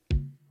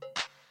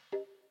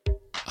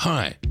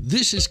Hi,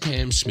 this is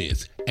Cam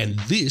Smith, and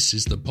this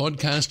is the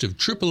podcast of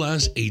Triple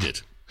R's Eat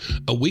It,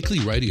 a weekly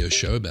radio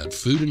show about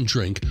food and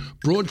drink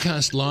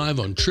broadcast live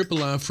on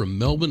Triple R from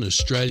Melbourne,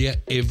 Australia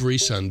every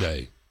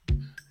Sunday.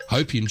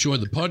 Hope you enjoy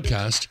the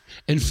podcast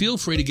and feel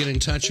free to get in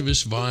touch with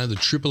us via the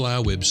Triple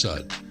R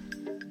website.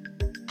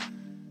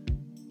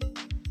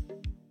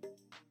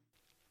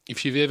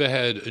 If you've ever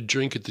had a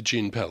drink at the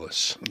Gin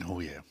Palace,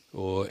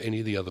 or any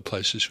of the other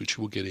places which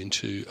we'll get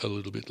into a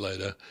little bit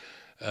later,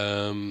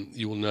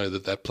 you will know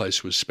that that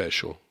place was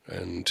special,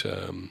 and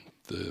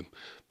the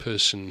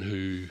person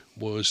who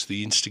was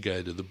the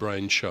instigator, the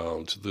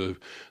brainchild,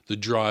 the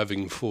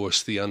driving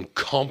force, the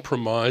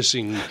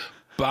uncompromising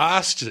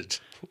bastard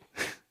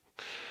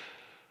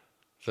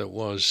that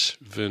was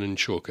Vernon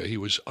Chalker. He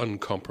was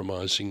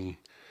uncompromising.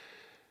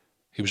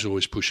 He was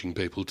always pushing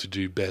people to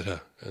do better,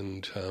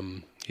 and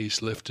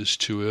he's left us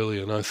too early.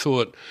 And I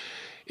thought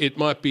it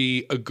might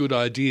be a good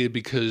idea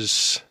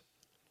because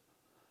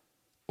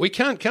we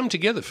can't come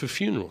together for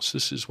funerals.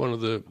 This is one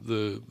of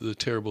the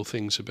terrible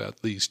things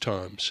about these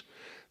times,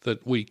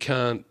 that we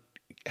can't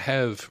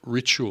have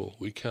ritual.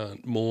 We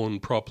can't mourn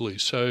properly.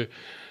 So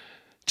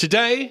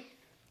today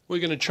we're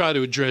going to try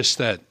to address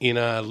that in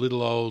our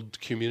little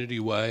old community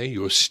way,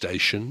 your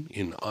station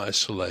in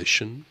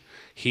isolation,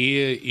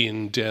 here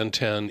in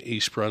downtown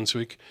East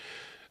Brunswick.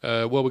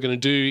 What we're going to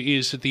do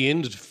is at the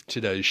end of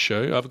today's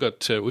show, we've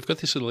got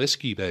this little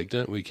esky bag,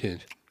 don't we,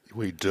 Kent?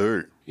 We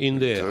do. In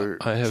there,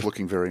 I have it's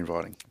looking very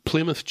inviting.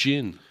 Plymouth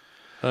gin.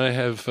 I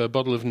have a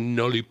bottle of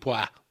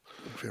Nolipois.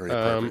 Very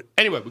appropriate.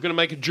 Anyway, we're going to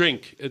make a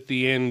drink at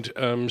the end.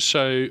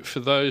 So for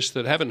those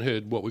that haven't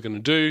heard what we're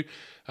going to do,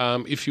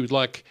 if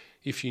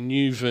you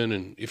knew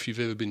Vernon, if you've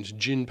ever been to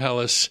Gin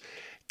Palace,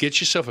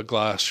 get yourself a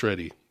glass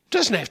ready.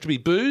 Doesn't have to be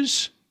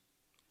booze,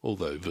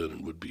 although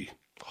Vernon would be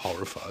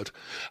horrified.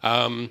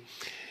 And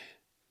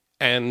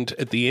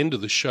at the end of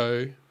the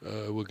show,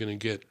 we're going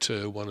to get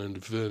one of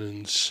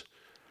Vernon's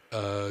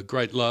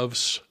great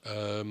loves,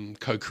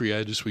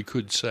 co-creators, we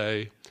could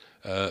say.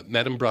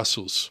 Madame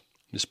Brussels,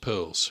 Miss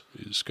Pearls,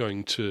 is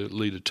going to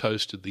lead a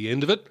toast at the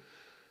end of it.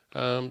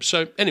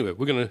 So anyway,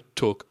 we're going to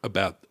talk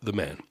about the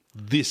man.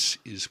 This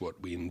is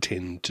what we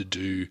intend to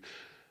do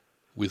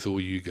with all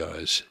you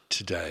guys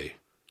today.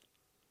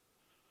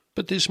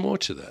 But there's more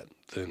to that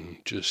than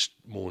just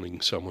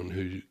mourning someone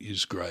who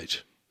is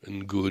great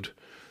and good.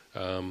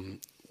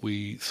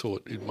 We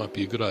thought it might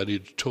be a good idea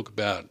to talk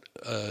about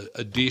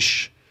a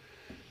dish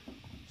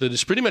that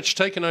has pretty much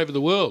taken over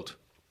the world.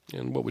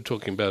 And what we're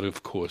talking about,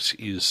 of course,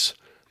 is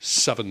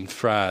Southern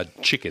Fried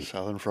Chicken.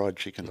 Southern Fried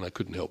Chicken. And I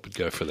couldn't help but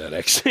go for that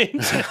accent.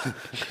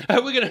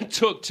 We're going to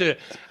talk to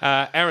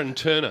Aaron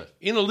Turner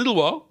in a little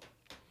while.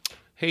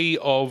 He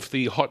of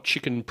the Hot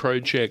Chicken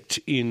Project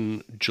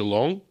in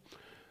Geelong.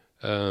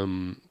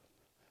 You're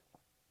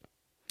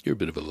a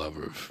bit of a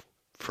lover of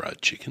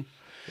fried chicken,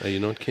 are you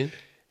not, Ken?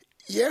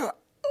 Yeah.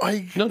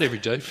 Not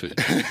everyday food.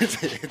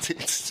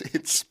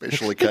 it's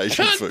special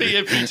occasion food. It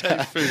can't be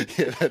everyday food.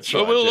 Yeah, that's right.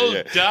 Or we'll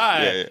all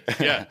die.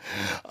 Yeah.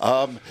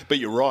 But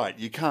you're right.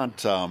 You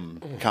can't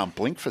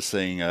blink for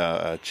seeing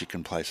a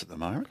chicken place at the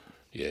moment.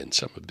 Yeah, and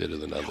some are better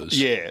than others.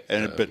 Yeah,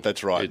 but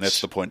that's right. And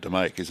that's the point to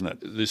make, isn't it?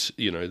 This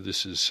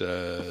is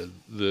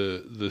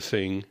the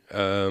thing.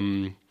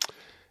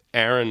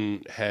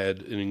 Aaron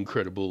had an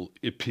incredible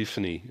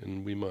epiphany,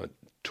 and we might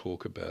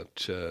talk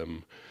about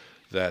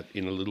that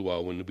in a little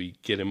while when we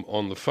get him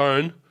on the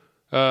phone.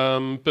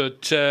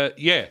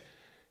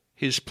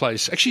 His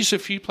place. Actually, there's a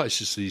few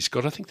places that he's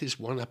got. I think there's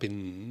one up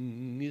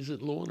in, is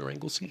it Lorne or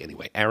Anglesey?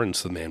 Anyway,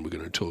 Aaron's the man we're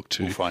going to talk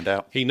to. We'll find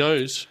out. He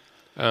knows.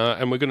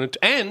 And we're going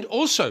to... And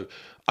also,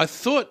 I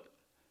thought...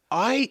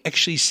 I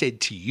actually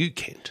said to you,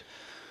 Kent,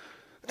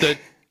 that,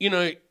 in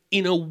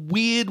a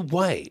weird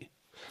way,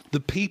 the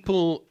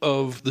people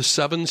of the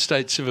southern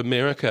states of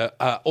America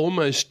are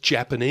almost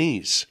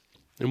Japanese.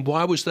 And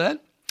why was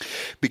that?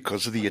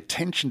 Because of the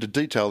attention to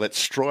detail, that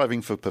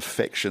striving for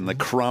perfection, the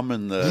crumb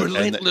and the...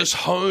 Relentless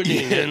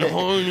honing and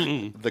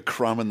honing. The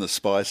crumb and the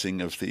spicing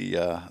of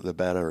the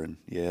batter and,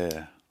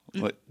 yeah.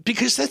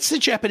 Because that's the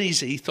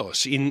Japanese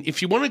ethos.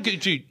 If you want to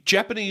do...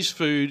 Japanese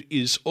food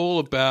is all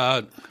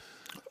about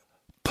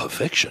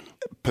perfection.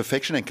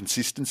 Perfection and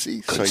consistency.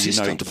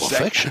 Consistent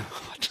perfection.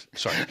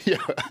 Sorry. Yeah.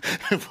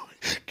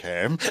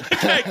 Cam.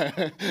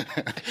 Okay.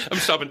 I'm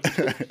stubborn.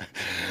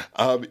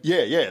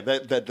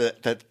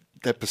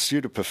 That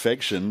pursuit of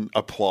perfection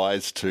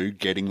applies to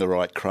getting the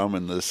right crumb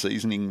and the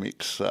seasoning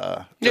mix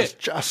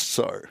just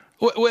so.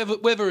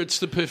 Whether it's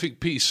the perfect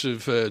piece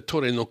of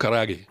tore no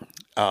karage,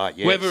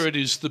 yes. Whether it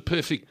is the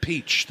perfect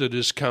peach that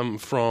has come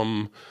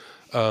from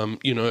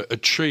a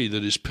tree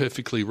that is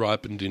perfectly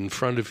ripened in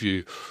front of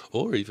you,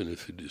 or even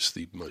if it is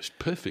the most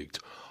perfect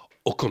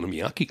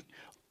okonomiyaki.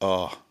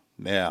 Oh,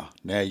 now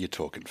you're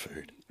talking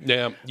food.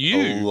 Now,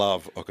 I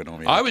love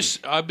okonomiyaki.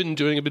 I've been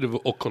doing a bit of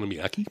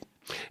okonomiyaki,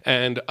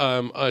 and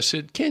I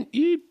said, Kent,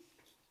 you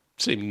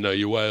seem to know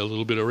your way a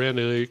little bit around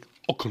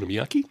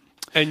okonomiyaki.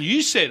 And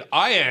you said,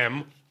 I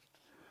am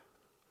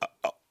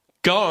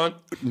Go on.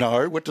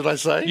 No, what did I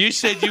say? You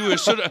said you were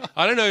sort of.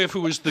 I don't know if it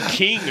was the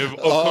king of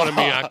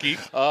okonomiyaki.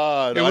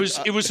 No,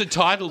 It was a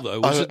title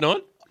though, was it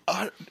not?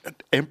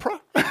 Emperor?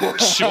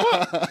 Sure.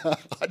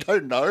 I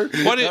don't know.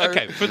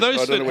 Okay, for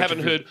those that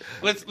haven't heard,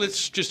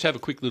 let's just have a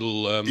quick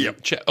little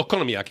chat.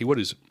 Okonomiyaki, what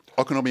is it?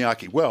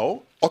 Okonomiyaki.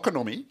 Well,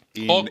 okonomi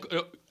in...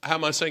 How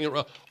am I saying it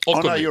right? Oh,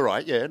 no, you're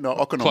right. Yeah, no,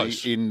 okonomi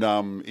Close.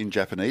 in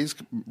Japanese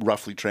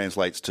roughly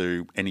translates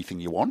to anything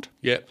you want.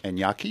 Yep. And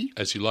yaki,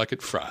 As you like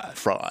it, fried.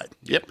 fried.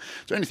 Yep.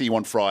 So anything you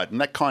want fried,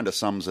 and that kind of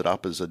sums it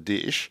up as a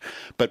dish.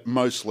 But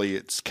mostly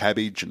it's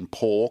cabbage and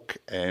pork,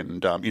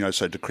 and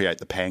so to create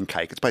the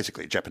pancake, it's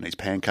basically a Japanese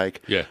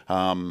pancake. Yeah.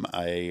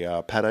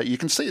 A pata. You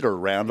can see it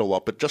around a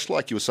lot, but just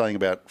like you were saying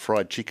about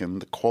fried chicken,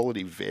 the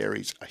quality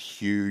varies a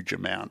huge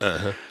amount.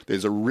 Uh-huh.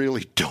 There's a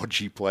really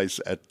dodgy place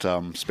at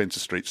Spencer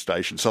Street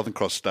Station, Southern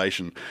Cross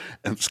Station,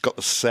 and it's got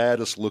the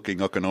saddest looking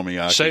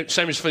okonomiyaki.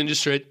 Same as Flinders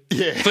Street.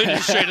 Yeah.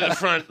 Flinders Street at the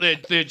front.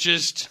 They're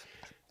just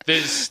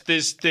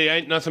there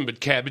ain't nothing but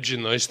cabbage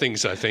in those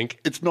things. I think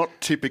It's not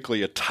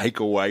typically a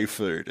takeaway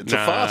food.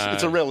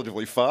 It's a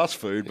relatively fast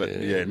food, but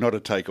not a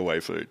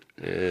takeaway food.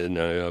 Yeah,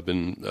 no, I've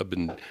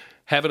been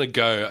having a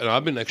go, and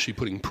I've been actually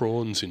putting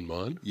prawns in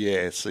mine.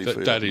 Yeah,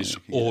 seafood. That is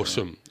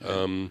awesome.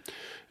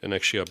 And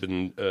actually, I've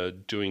been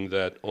doing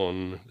that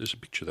on. There's a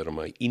picture of that on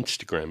my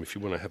Instagram. If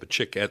you want to have a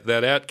check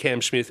that out,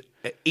 Cam Smith,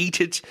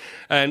 eat it,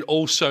 and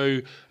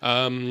also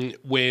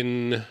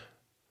when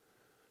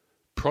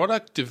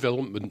product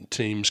development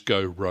teams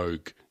go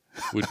rogue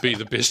would be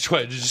the best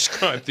way to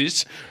describe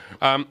this.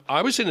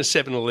 I was in a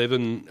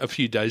 7-Eleven a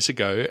few days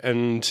ago,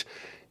 and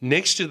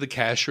next to the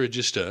cash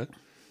register,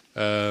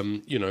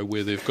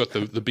 where they've got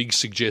the big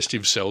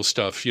suggestive cell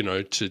stuff,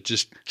 to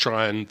just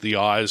try and the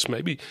eyes,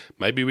 maybe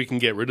we can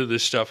get rid of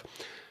this stuff.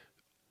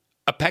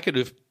 A packet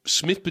of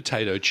Smith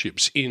potato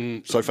chips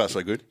in... So far,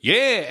 so good.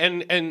 Yeah,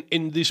 and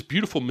in this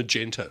beautiful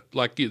magenta,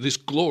 like this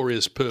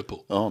glorious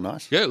purple. Oh,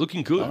 nice. Yeah,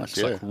 looking good. Nice,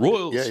 it's like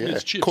Royal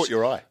Smith chips. Caught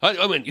your eye.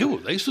 I went,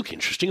 these look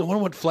interesting. I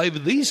wonder what flavour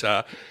these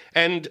are.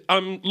 And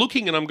I'm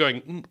looking and I'm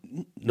going,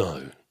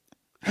 no,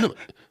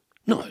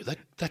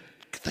 that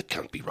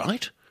can't be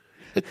right.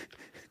 I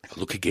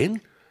look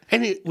again,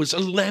 and it was a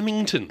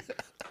Lamington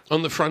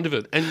on the front of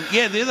it. And,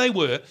 yeah, there they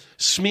were,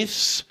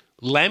 Smith's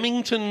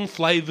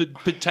Lamington-flavoured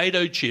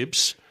potato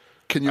chips.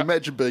 Can you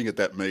imagine being at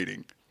that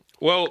meeting?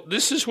 Well,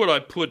 this is what I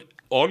put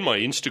on my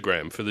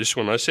Instagram for this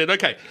one. I said,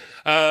 okay,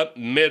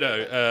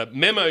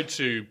 memo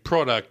to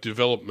product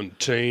development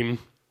team.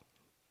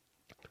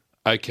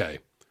 Okay,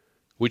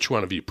 which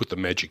one of you put the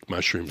magic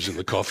mushrooms in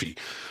the coffee?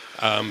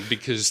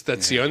 Because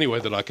that's the only way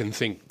that I can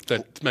think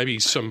that maybe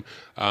some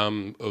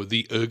or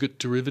the ergot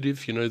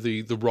derivative,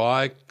 the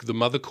rye, the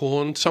mother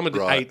corn, someone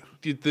ate.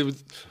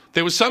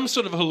 There was some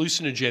sort of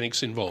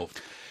hallucinogenics involved.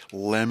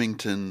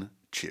 Lamington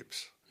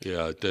chips.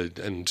 Yeah,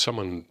 and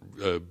someone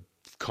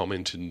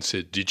commented and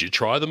said, "Did you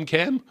try them,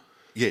 Cam?"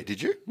 Yeah,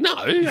 did you?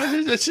 No,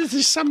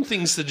 there's some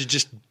things that are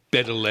just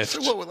better left.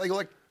 So what were they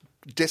like?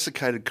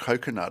 Desiccated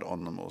coconut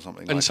on them or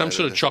something, and like some that.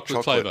 sort of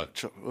chocolate flavour.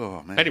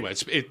 Oh man! Anyway,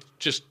 it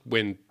just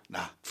when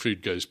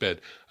food goes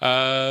bad.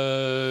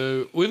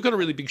 We've got a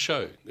really big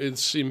show.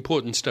 It's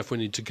important stuff we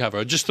need to cover.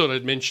 I just thought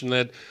I'd mention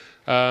that.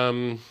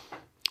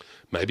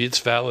 Maybe it's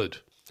valid.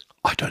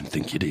 I don't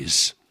think it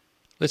is.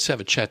 Let's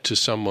have a chat to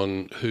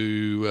someone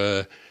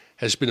who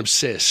has been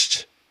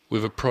obsessed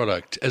with a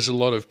product, as a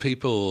lot of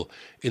people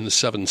in the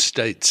southern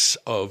states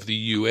of the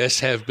US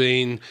have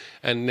been,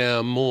 and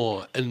now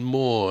more and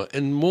more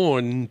and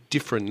more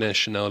different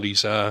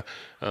nationalities are.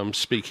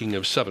 Speaking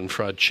of Southern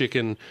Fried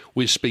Chicken,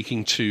 we're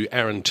speaking to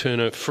Aaron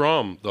Turner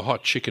from the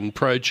Hot Chicken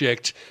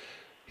Project.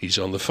 He's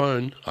on the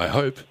phone, I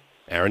hope.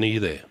 Aaron, are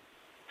you there?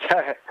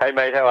 Hey,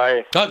 mate, how are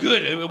you? Oh,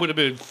 good. It would have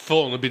been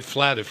fallen a bit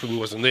flat if we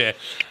wasn't there.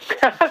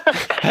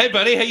 Hey,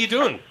 buddy, how you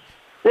doing?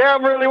 Yeah,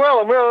 I'm really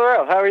well.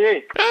 How are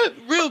you?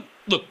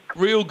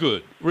 Real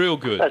good.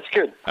 That's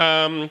good.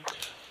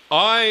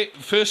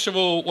 First of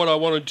all, what I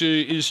want to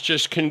do is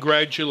just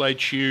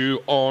congratulate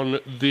you on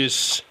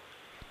this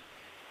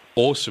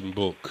awesome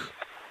book.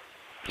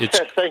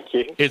 Thank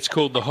you. It's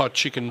called The Hot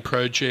Chicken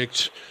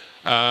Project.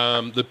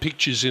 The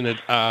pictures in it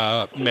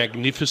are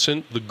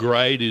magnificent. The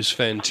grade is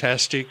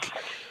fantastic.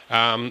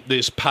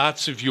 There's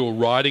parts of your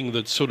writing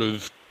that sort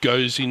of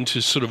goes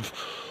into sort of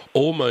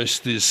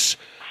almost this,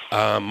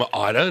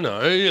 I don't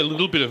know, a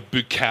little bit of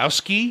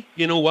Bukowski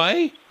in a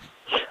way.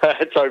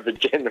 It's over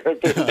generous.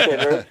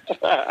 A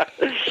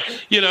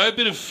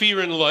bit of fear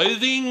and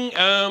loathing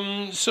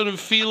sort of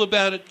feel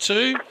about it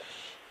too.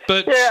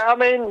 But yeah, I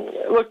mean,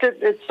 look,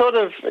 it's sort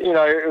of,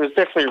 it was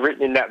definitely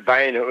written in that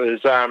vein. It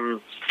was,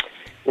 the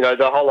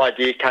whole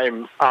idea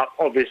came up,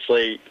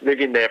 obviously,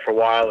 living there for a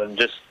while and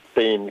just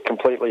being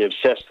completely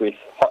obsessed with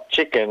hot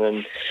chicken.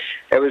 And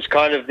it was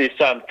kind of this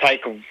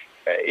take of,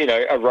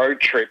 a road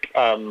trip,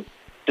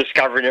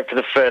 discovering it for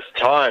the first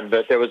time.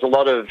 But there's a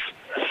lot of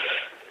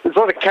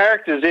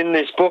characters in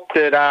this book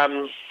that,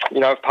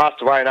 have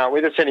passed away and aren't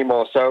with us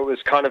anymore. So it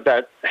was kind of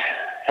that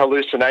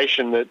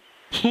hallucination that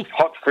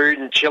hot food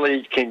and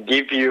chili can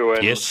give you,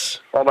 and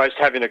almost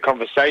having a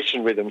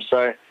conversation with them.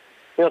 So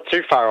you're not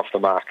too far off the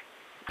mark.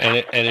 And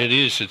it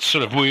is. It's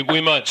sort of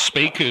we might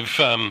speak of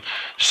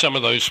some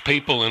of those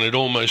people, and it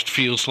almost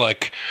feels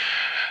like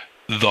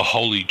the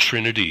Holy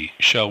Trinity,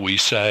 shall we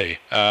say?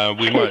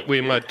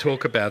 We might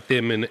talk about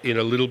them in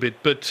a little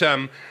bit, but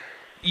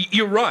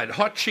you're right.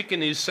 Hot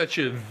chicken is such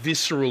a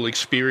visceral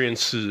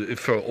experience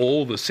for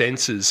all the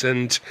senses,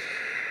 and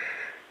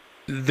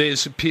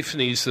there's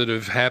epiphanies that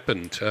have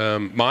happened.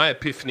 My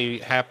epiphany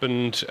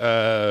happened.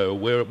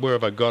 Where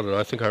have I got it?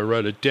 I think I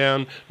wrote it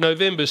down.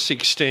 November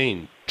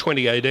 16,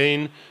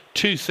 2018,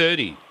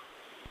 2:30,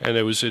 and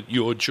it was at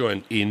your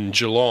joint in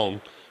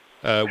Geelong,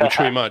 which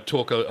we might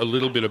talk a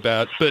little bit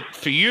about. But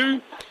for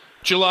you,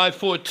 July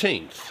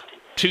 14th,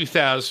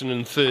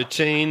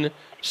 2013,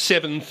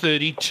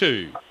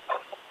 7:32,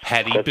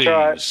 Hattie B's.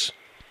 Right.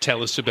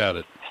 Tell us about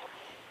it.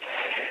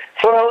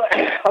 Well,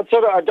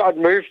 I'd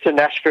moved to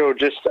Nashville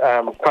just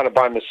kind of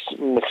by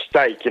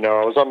mistake. You know,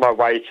 I was on my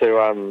way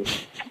to.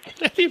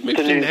 You moved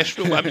to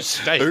Nashville by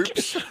mistake.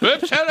 Oops! How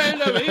did I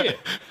end up here?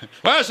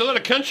 Wow, there's a lot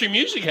of country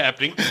music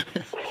happening.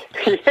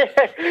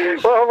 Yeah.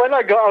 Well, when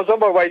I was on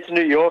my way to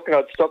New York, and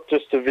I'd stopped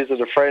just to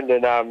visit a friend,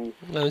 and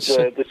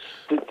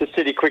the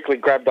city quickly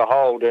grabbed a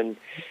hold, and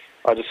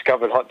I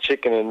discovered hot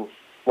chicken and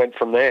went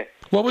from there.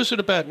 What was it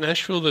about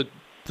Nashville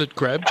that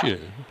grabbed you?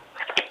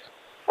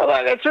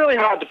 Well, it's really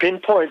hard to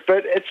pinpoint,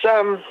 but it's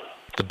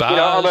the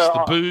bars,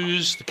 the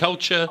booze, the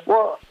culture.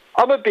 Well,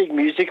 I'm a big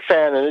music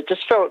fan, and it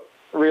just felt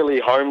really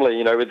homely,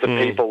 you know, with the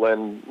people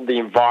and the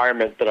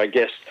environment that I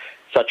guess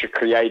such a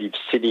creative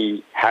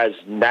city has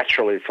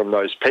naturally from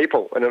those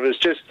people. And it was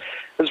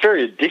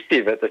very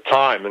addictive at the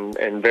time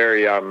and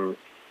very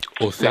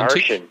authentic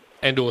nourishing.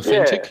 And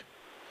authentic.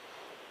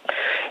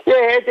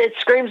 Yeah, it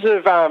screams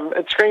of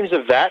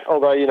that.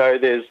 Although, you know,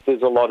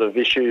 there's a lot of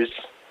issues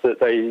that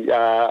they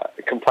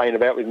complain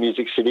about with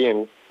Music City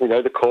and, you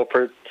know, the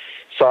corporate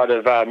side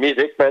of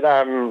music. But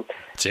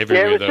it's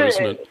everywhere, though,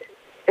 isn't it?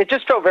 It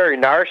just felt very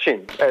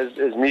nourishing, as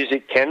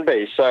music can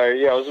be. So,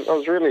 yeah, I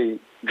was really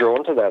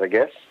drawn to that, I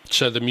guess.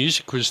 So the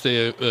music was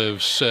there,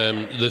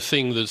 the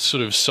thing that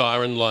sort of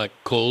siren-like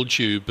called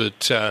you,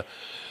 but the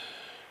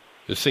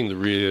thing that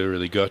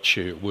really got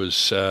you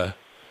was the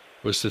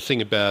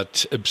thing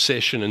about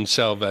obsession and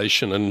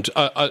salvation. And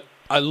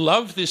I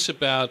love this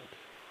about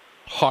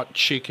hot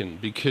chicken,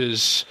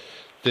 because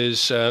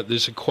there's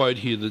a quote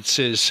here that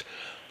says,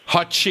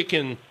 "Hot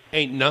chicken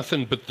ain't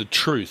nothing but the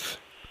truth.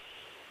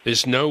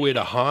 There's nowhere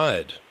to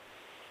hide."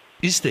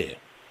 Is there?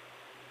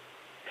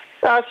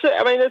 I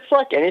mean, it's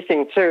like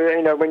anything too.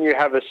 You know, when you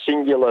have a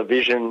singular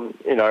vision,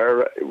 you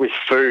know, with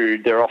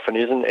food, there often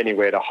isn't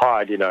anywhere to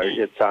hide. You know,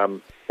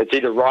 it's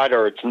either right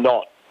or it's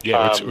not.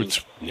 Yeah,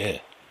 it's yeah.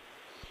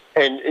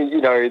 And you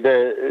know,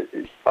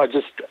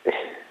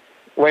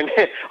 when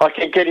I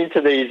can get into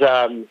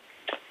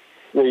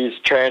these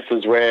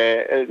trances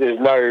where there's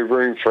no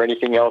room for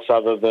anything else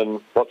other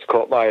than what's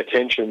caught my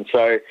attention.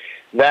 So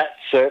that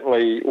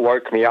certainly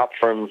woke me up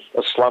from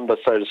a slumber,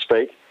 so to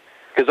speak,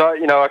 because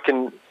I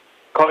can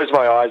close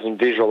my eyes and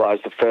visualize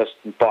the first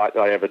bite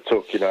I ever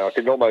took. You know, I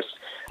could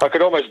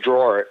almost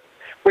draw it,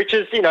 which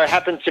is, you know,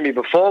 happened to me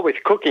before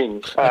with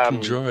cooking. I can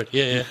draw it,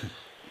 yeah.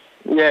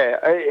 Yeah,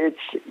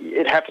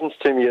 it happens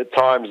to me at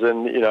times,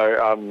 and you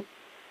know,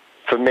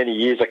 for many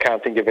years I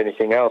can't think of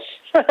anything else.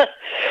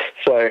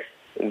 So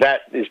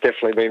that has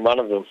definitely been one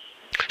of them.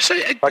 So,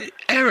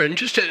 Aaron,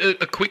 just a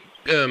quick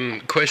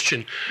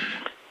question.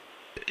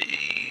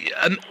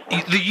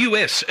 The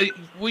US,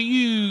 were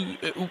you?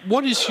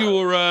 What is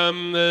your? Are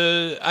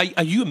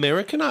you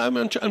American?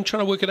 I'm trying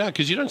to work it out,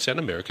 because you don't sound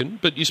American,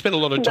 but you spent a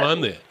lot of time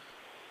there.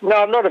 No,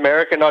 I'm not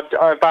American.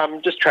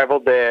 I've just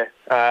travelled there.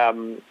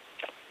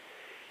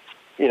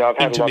 You know, I've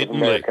had a lot of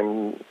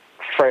American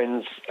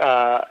friends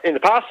in the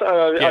past.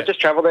 I just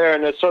travelled there,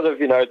 and it's sort of,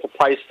 you know, it's a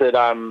place that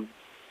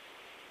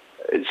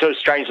it sort of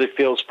strangely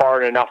feels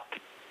foreign enough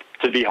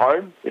to be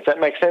home, if that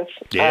makes sense.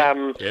 Yeah.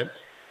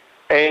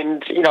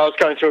 And, you know, I was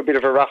going through a bit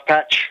of a rough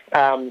patch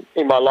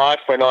in my life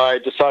when I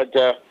decided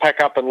to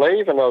pack up and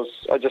leave, and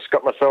I just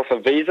got myself a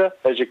visa,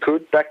 as you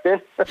could back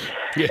then.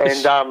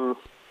 Yes. And,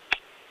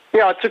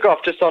 yeah, I took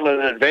off just on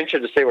an adventure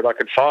to see what I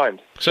could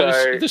find. So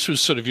this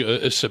was sort of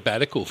a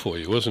sabbatical for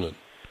you, wasn't it?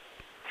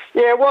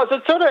 Yeah, it was.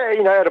 It's sort of,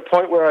 you know, at a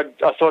point where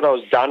I thought I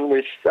was done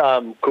with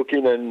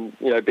cooking and,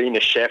 you know, being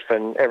a chef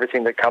and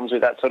everything that comes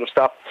with that sort of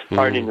stuff,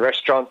 owning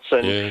restaurants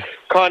and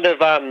kind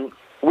of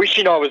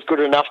wishing I was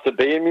good enough to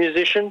be a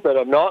musician, but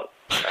I'm not.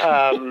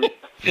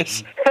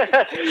 Yes.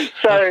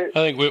 So I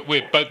think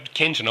we're both,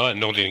 Kent and I, are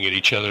nodding at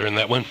each other in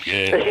that one.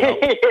 Yeah.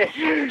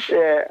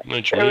 Yeah.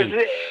 What you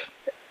mean?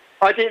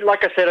 I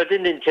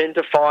didn't intend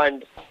to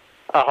find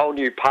a whole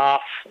new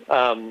path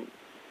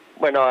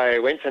when I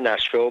went to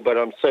Nashville, but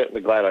I'm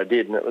certainly glad I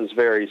did. And it was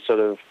very sort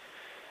of,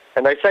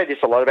 and they say this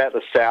a lot about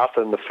the South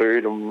and the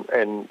food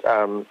and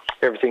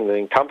everything that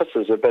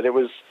encompasses it, but it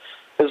was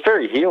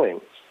very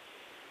healing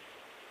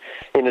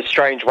in a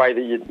strange way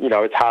that you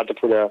know it's hard to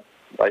put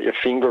your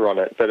finger on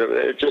it, but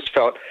it just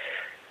felt.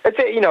 It's,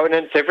 you know, and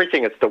it's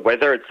everything. It's the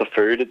weather, it's the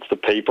food, it's the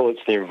people,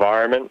 it's the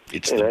environment.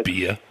 It's the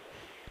beer.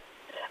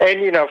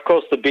 And, of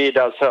course, the beer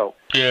does help.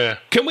 Yeah.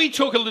 Can we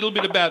talk a little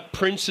bit about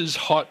Prince's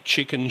Hot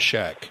Chicken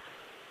Shack?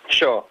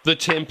 Sure. The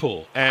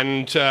temple,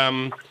 and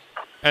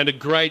a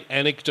great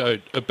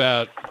anecdote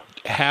about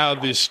how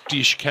this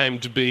dish came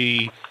to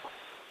be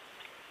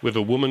with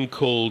a woman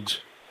called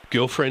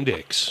Girlfriend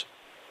X.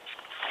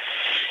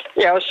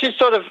 Yeah, well, she's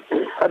sort of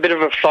a bit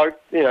of a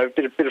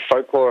bit of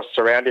folklore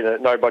surrounding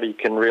it. Nobody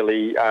can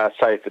really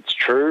say if it's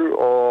true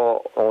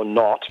or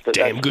not. But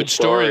damn that's good the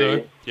story,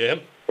 though. Yeah.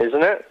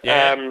 Isn't it?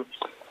 Yeah.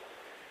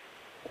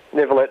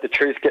 Never let the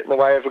truth get in the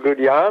way of a good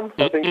yarn,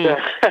 I think. So,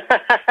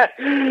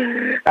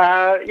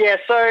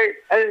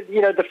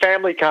 the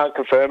family can't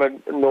confirm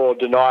it nor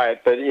deny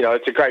it, but,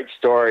 it's a great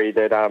story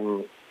that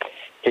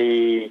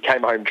he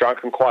came home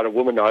drunk and quite a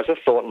womanizer,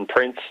 Thornton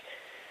Prince,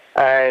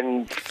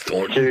 and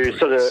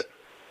to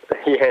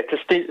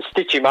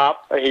stitch him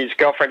up, his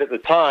girlfriend at the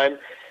time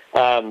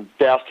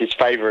doused his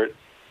favourite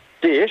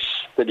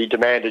dish that he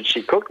demanded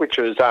she cook, which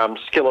was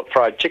skillet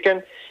fried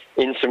chicken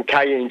in some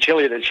Cayenne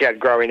chili that she had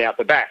growing out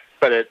the back.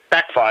 But it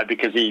backfired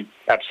because he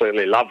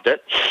absolutely loved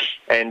it.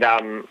 And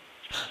the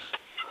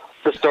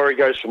story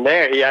goes from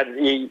there.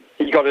 He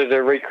got her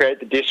to recreate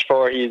the dish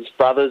for his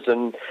brothers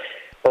and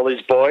all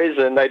his boys,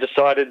 and they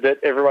decided that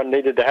everyone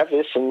needed to have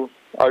this and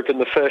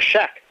opened the first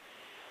shack.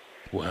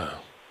 Wow.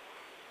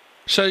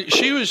 So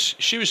she was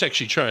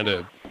actually trying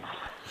to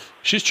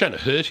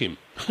hurt him.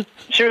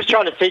 She was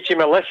trying to teach him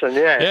a lesson,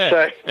 yeah. Yeah.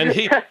 So,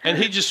 and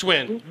he just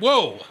went,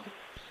 whoa.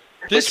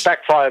 This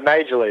backfired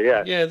majorly,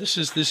 yeah. Yeah, this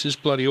is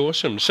bloody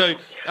awesome. So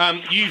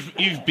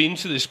you've been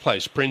to this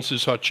place,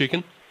 Prince's Hot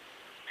Chicken?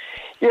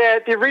 Yeah,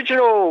 the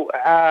original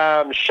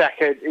shack,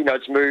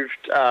 it's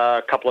moved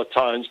a couple of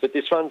times, but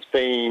this one's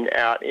been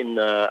out in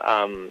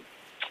the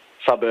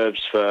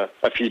suburbs for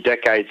a few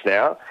decades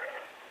now.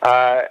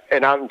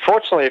 And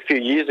unfortunately, a few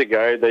years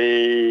ago,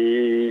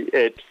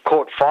 it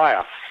caught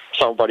fire.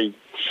 Somebody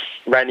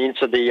ran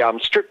into the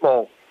strip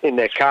mall in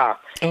their car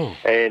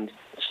and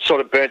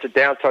sort of burnt it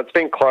down. So it's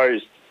been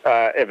closed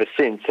ever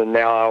since. And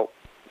now,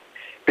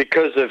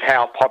 because of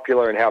how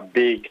popular and how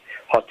big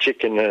hot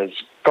chicken has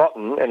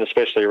gotten, and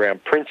especially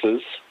around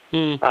Prince's,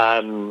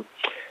 they're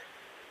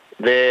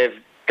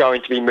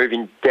going to be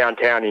moving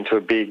downtown into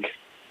a big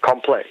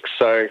complex.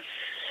 So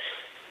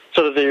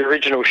sort of the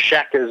original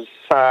shack has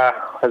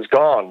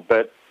gone,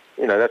 but,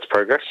 that's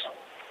progress.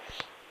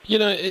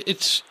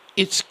 It's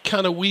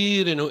kind of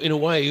weird in a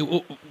way.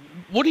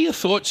 What are your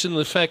thoughts in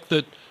the fact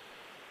that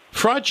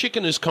fried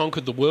chicken has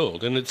conquered the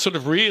world, and it sort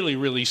of really,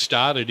 really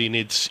started in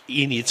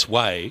its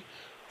way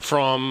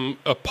from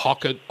a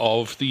pocket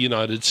of the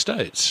United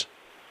States?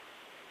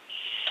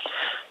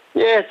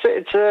 Yeah,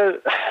 it's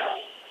a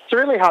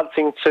really hard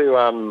thing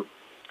to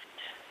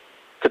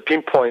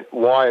pinpoint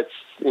why it's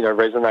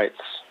resonates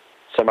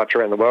so much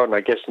around the world, and I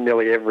guess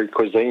nearly every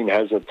cuisine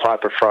has a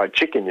type of fried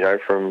chicken,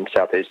 from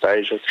Southeast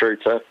Asia through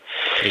to.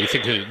 You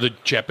think of the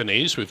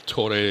Japanese with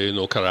tore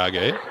no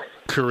karage,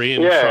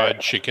 Korean fried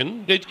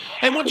chicken,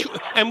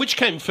 and which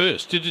came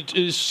first?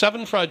 Is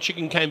Southern fried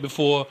chicken came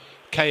before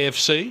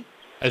KFC,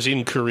 as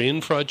in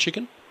Korean fried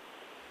chicken?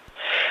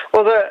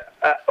 Well,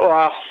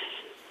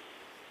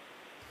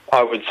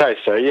 I would say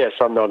so. Yes,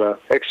 I'm not an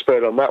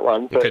expert on that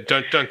one. But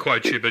okay, don't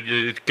quote you, but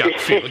gut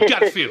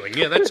feeling.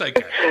 Yeah, that's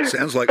okay.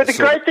 Sounds like. But the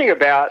great thing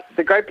about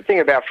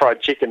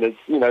fried chicken is,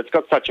 it's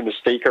got such a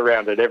mystique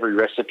around it. Every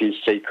recipe's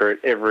secret.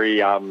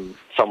 Everyone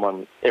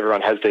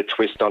has their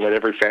twist on it.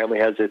 Every family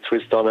has their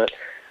twist on it,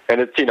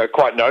 and it's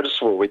quite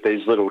noticeable with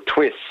these little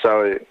twists.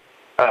 So,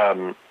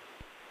 that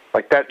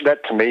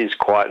to me is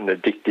quite an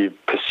addictive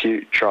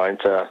pursuit, trying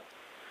to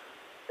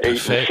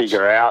eat and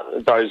figure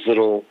out those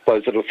little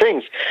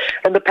things.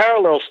 And the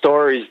parallel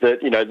stories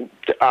that,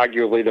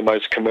 arguably the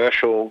most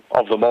commercial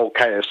of them all,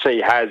 KFC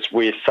has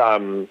with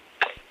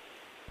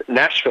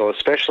Nashville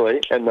especially,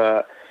 and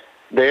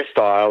their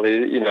style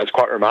is, it's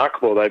quite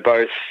remarkable. They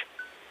both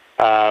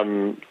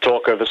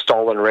talk of a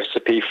stolen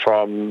recipe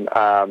from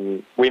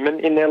women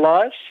in their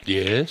lives.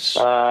 Yes.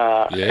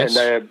 Yes.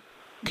 And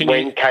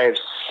KFC...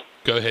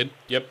 Go ahead.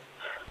 Yep.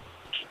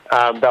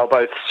 They'll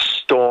both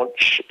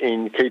staunch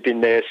in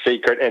keeping their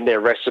secret and their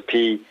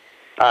recipe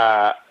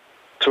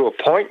to a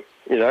point.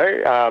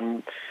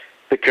 The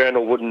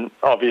Colonel wouldn't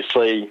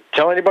obviously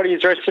tell anybody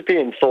his recipe,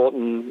 and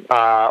Bolton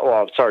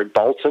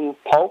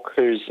Polk,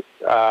 who's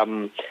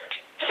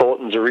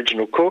Thornton's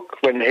original cook,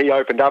 when he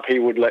opened up, he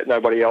would let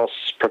nobody else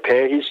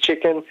prepare his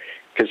chicken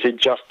because he'd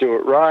just do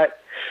it right.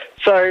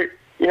 So,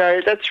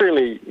 that's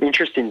really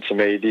interesting to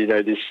me,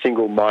 this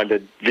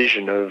single-minded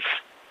vision of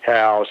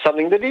how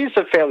something that is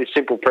a fairly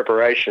simple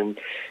preparation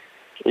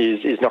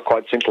is not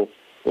quite simple.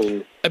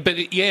 But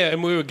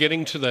and we were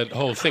getting to that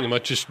whole thing. I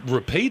might just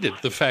repeat it,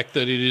 the fact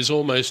that it is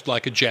almost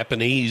like a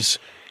Japanese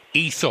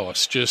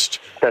ethos,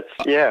 just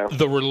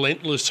the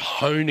relentless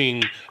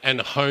honing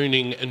and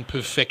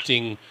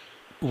perfecting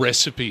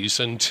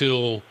recipes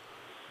until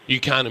you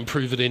can't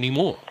improve it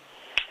anymore.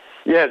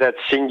 Yeah, that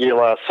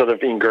singular sort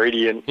of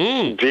ingredient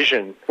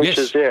vision, which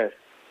is,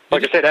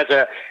 like I said,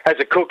 as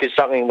a cook, is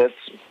something that's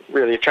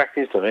really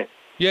attractive to me.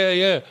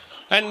 Yeah.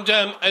 And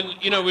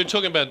we're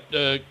talking about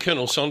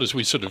Colonel Saunders.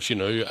 We sort of,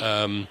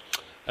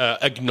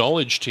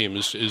 acknowledged him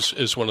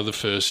as one of the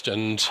first,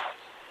 and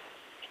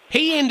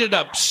he ended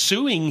up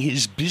suing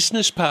his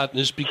business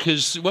partners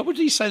because what would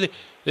he say?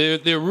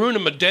 They're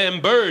ruining my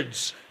damn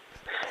birds.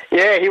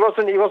 Yeah, he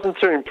wasn't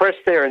too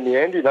impressed there in the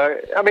end.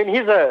 I mean,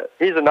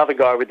 he's another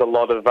guy with a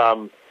lot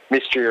of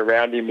mystery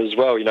around him as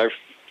well.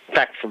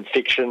 Fact from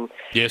fiction.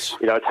 Yes.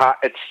 It's hard.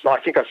 I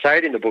think I say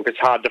it in the book. It's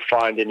hard to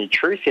find any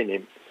truth in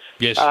him.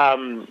 Yes. That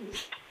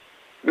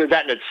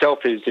in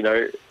itself is,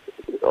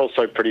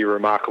 also pretty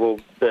remarkable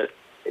that,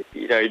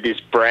 this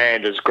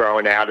brand has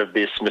grown out of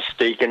this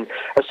mystique and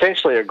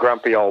essentially a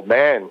grumpy old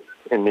man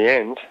in the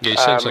end. Yeah, he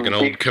sounds like an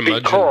old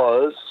curmudgeon.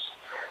 Because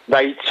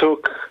they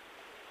took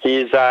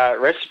his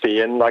recipe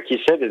and, like you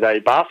said, they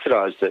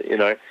bastardised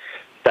it,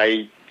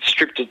 They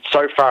stripped it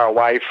so far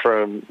away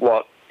from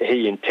what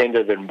he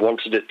intended and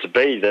wanted it to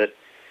be that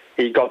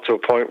he got to a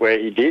point where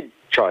he did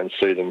try and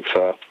sue them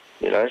for,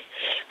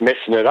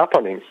 messing it up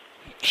on him.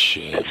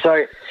 Shit.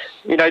 So,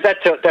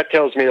 that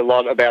tells me a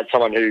lot about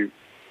someone who,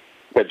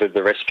 whether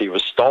the recipe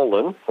was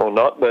stolen or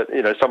not, but,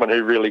 someone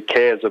who really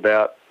cares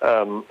about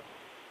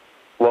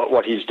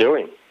what he's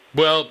doing.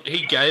 Well,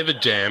 he gave a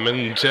damn,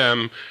 and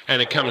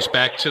it comes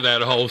back to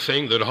that whole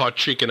thing that hot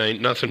chicken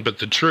ain't nothing but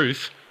the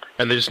truth,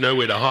 and there's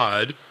nowhere to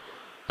hide.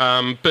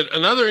 But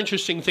another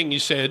interesting thing you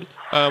said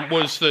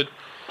was that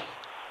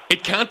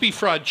it can't be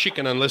fried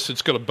chicken unless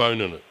it's got a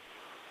bone in it.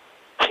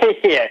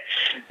 Yeah,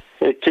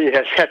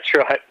 that's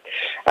right.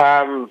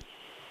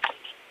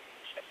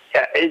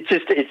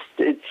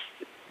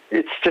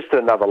 It's just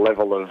another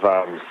level of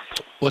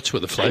what's where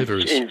the flavour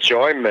is?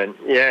 Enjoyment.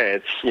 Yeah,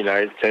 it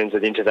turns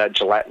it into that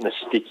gelatinous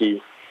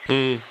stickiness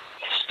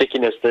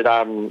that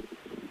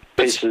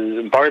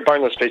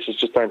boneless pieces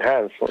just don't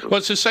have. Well,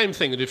 it's the same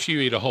thing that if you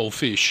eat a whole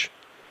fish,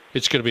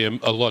 it's going to be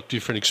a lot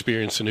different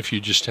experience than if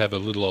you just have a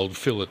little old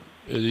fillet.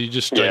 You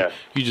just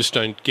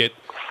don't get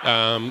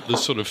the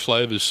sort of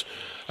flavours.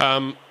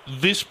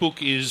 This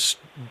book is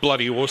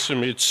bloody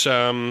awesome. It's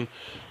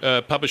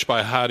published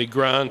by Hardy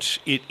Grant.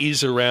 It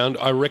is around.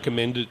 I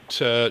recommend it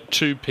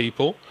to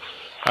people.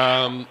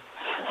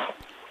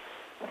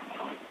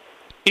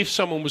 If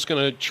someone was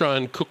going to try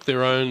and cook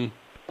their own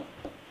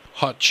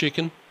hot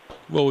chicken,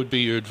 what would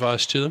be your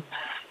advice to them?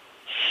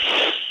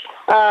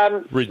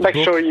 Make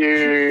sure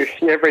you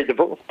read the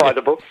book, buy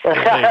the book.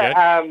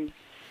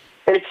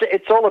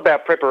 It's all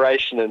about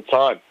preparation and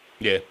time.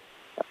 Yeah.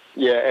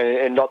 Yeah,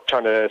 and not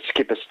trying to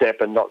skip a step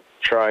and not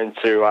trying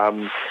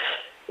to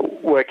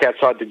work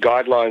outside the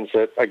guidelines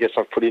that I guess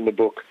I've put in the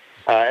book.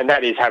 And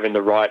that is having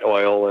the right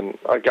oil, and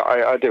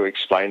I do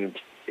explain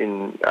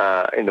in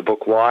the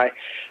book why.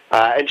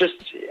 And just,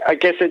 I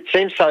guess it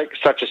seems like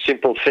such a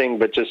simple thing,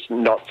 but just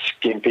not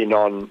skimping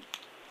on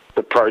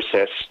the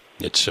process.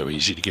 It's so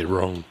easy to get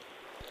wrong.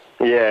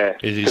 Yeah,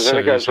 because when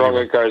it goes wrong,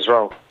 it goes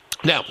wrong.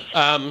 Now,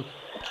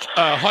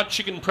 Hot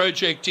Chicken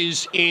Project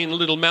is in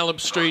Little Mallet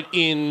Street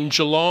in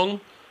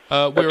Geelong.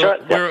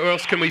 Where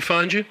else can we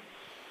find you?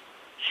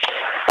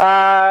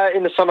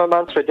 In the summer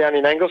months, we're down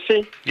in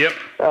Anglesey. Yep.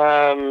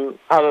 Other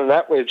than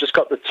that, we've just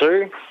got the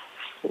two.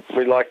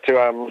 We like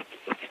to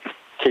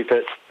keep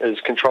it as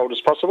controlled as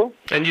possible.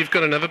 And you've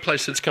got another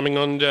place that's coming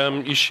on.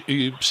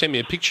 You sent me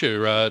a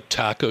picture,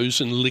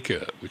 Tacos and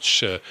Liquor,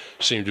 which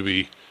seem to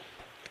be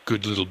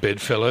good little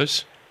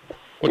bedfellows.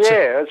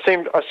 I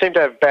seem to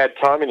have bad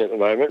timing at the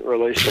moment.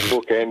 Release the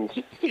book and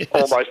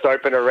almost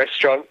open a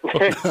restaurant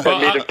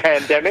amid a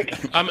pandemic.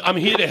 I'm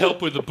here to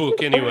help with the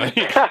book anyway.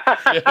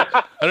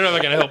 I don't know if I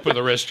can help with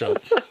the restaurant.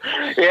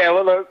 Yeah,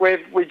 well, look,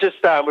 we've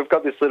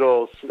got this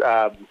little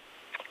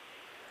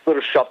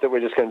shop that we're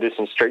just going to do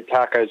some street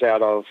tacos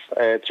out of.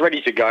 It's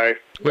ready to go.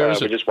 Where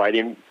is it? We're just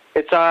waiting.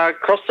 It's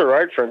across the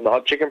road from the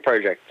Hot Chicken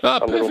Project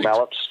on Little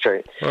Mallet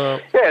Street.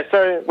 Yeah,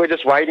 so we're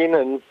just waiting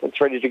and it's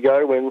ready to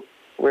go when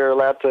we're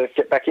allowed to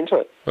get back into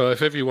it. Well,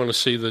 if ever you want to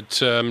see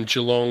that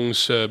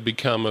Geelong's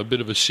become a bit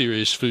of a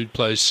serious food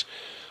place,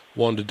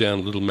 wander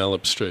down Little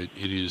Mallet Street.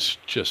 It is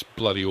just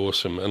bloody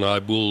awesome, and I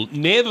will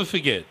never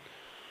forget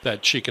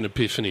that chicken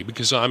epiphany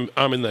because I'm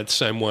in that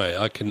same way.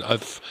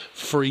 I've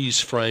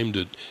freeze framed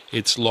it.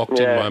 It's locked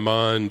in my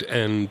mind,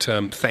 and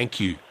thank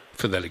you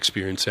for that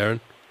experience,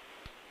 Aaron.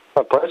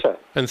 My pleasure.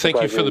 And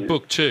thank you for the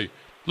book too.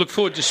 Look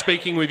forward to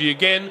speaking with you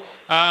again.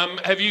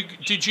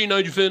 Did you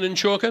know Vernon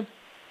Chalker?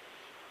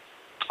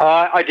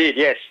 I did,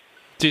 yes.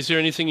 Is there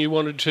anything you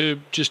wanted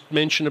to just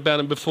mention about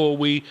him before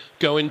we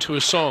go into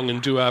a song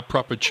and do our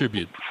proper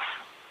tribute?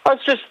 I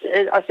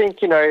think,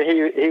 he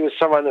was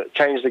someone that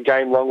changed the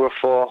game long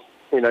before,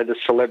 the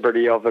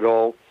celebrity of it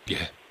all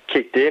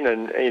kicked in.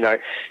 And,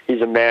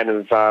 he's a man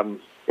of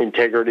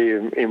integrity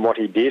in what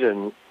he did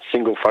and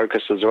single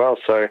focus as well.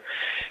 So,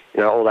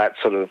 all that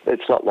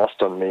it's not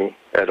lost on me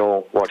at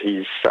all, what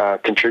he's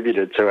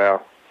contributed to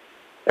our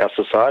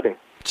society.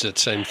 It's that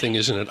same thing,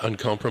 isn't it?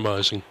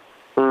 Uncompromising.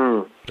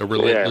 A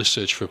relentless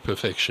search for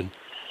perfection.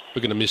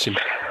 We're going to miss him.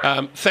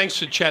 Thanks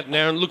for chatting,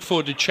 Aaron. Look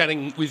forward to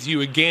chatting with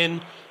you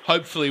again,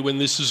 hopefully when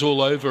this is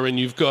all over and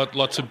you've got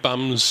lots of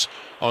bums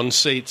on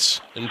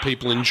seats and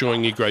people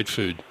enjoying your great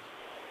food.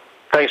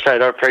 Thanks,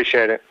 mate. I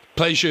appreciate it.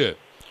 Pleasure.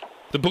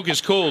 The book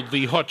is called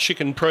The Hot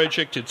Chicken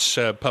Project. It's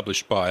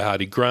published by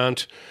Hardy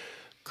Grant.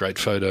 Great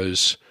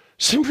photos.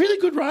 Some really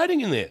good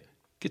writing in there.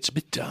 Gets a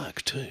bit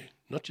dark too,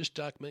 not just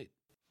dark meat.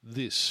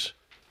 This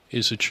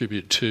is a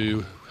tribute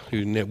to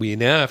who we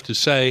now have to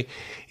say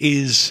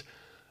is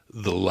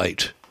the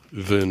late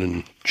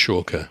Vernon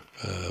Chalker,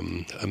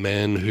 a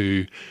man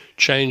who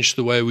changed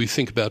the way we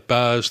think about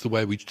bars, the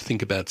way we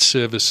think about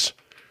service.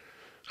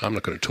 I'm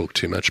not going to talk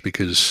too much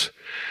because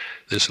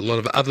there's a lot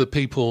of other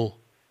people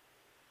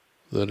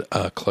that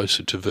are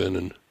closer to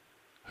Vernon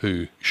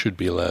who should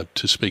be allowed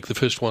to speak. The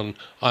first one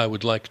I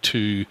would like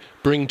to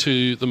bring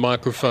to the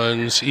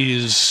microphones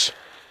is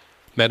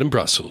Madam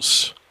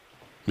Brussels.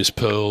 Miss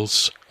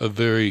Pearls, a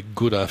very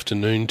good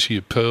afternoon to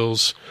you,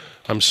 Pearls.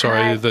 I'm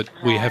sorry that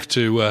we have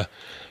to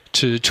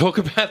talk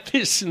about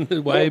this in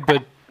the way,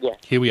 but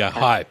here we are.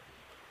 Hi.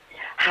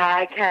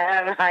 Hi,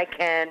 Cam. Hi,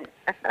 Ken.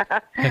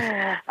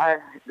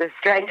 The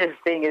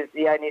strangest thing is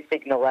the only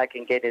signal I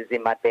can get is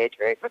in my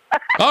bedroom.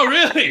 Oh,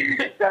 really?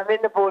 So I'm in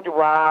the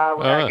boudoir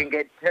where I can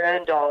get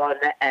turned on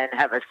and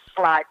have a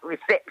slight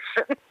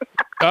reception.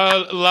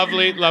 Oh,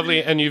 lovely,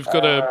 lovely. And you've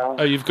got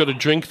a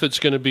drink that's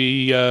going to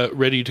be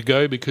ready to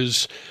go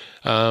because,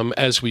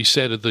 as we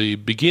said at the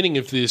beginning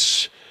of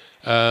this,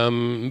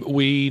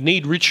 we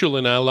need ritual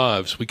in our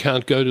lives. We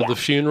can't go to the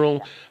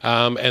funeral,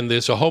 and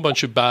there's a whole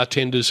bunch of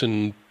bartenders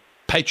and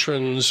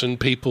patrons and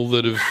people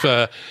that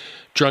have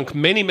drunk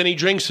many, many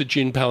drinks at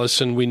Gin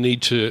Palace, and we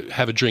need to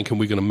have a drink, and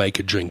we're going to make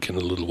a drink in a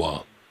little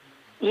while.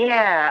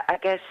 Yeah, I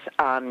guess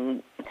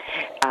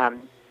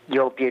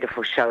your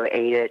beautiful show,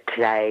 Eat It,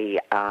 today,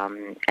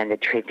 and the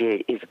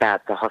tribute is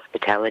about the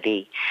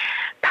hospitality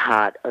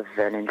part of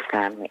Vernon's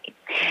family.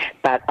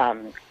 But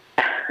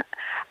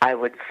I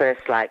would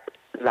first like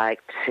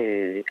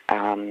to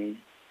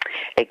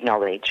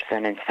acknowledge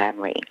Vernon's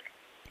family.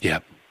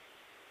 Yeah.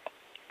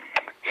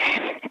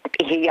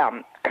 He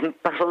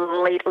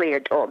completely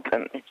adored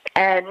them.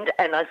 And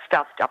I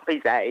stuffed up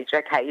his age.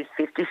 Okay, he's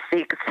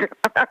 56.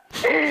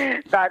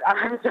 But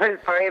I'm so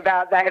sorry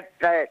about that.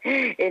 But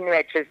in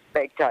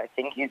retrospect, I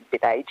think he's a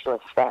bit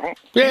ageless, right?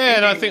 Yeah,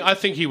 and I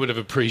think he would have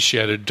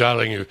appreciated,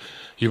 darling,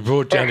 you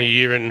brought down a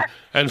year,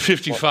 and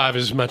 55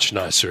 is much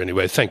nicer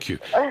anyway. Thank you.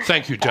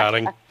 Thank you,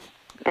 darling.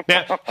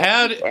 Now,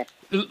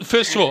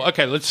 first of all,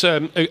 okay, let's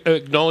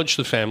acknowledge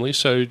the family.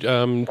 So,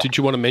 did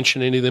you want to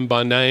mention any of them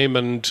by name?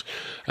 And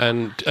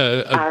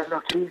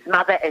look, his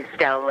mother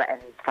Estelle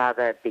and his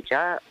father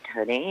Bidger,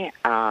 Tony.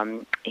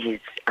 His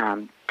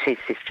two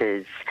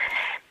sisters,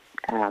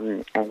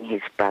 and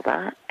his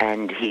brother,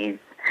 and his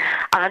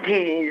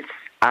aunties,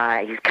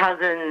 his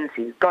cousins,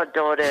 his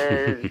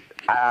goddaughters.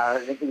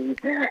 He's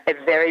a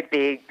very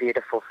big,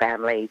 beautiful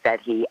family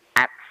that he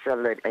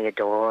absolutely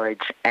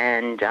adored,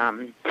 and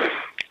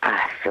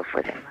I feel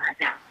for them right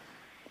now.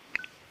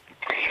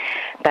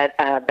 But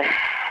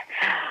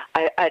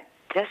I'd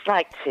just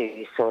like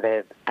to sort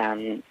of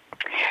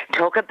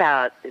talk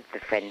about the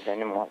friend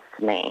Vernon was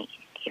to me,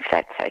 if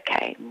that's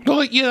okay.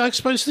 Well, yeah, I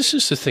suppose this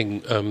is the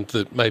thing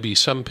that maybe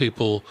some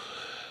people,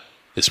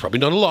 there's probably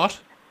not a lot,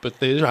 but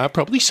there are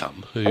probably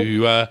some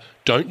who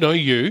don't know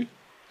you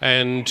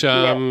and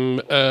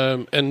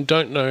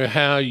don't know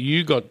how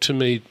you got to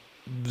meet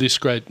this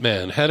great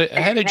man. How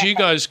did you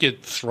guys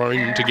get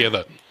thrown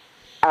together?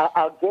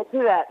 I'll get to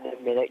that in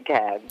a minute,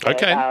 Cam.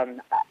 Okay.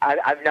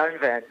 I've known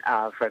Vern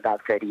for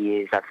about 30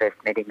 years. I first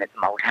met him at the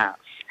Malt House.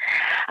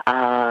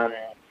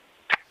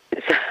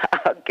 So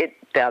I'll get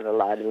down the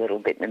line a little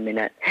bit in a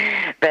minute.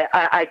 But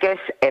I guess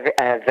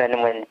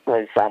Vernon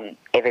was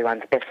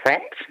everyone's best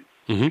friend.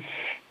 Mm-hmm.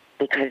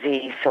 Because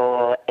he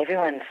saw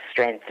everyone's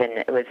strength, and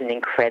it was an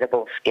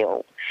incredible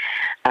skill.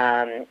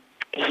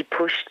 He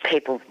pushed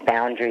people's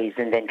boundaries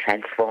and then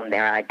transformed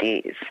their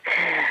ideas.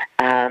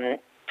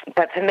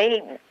 But for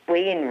me,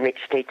 we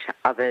enriched each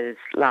other's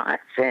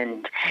lives,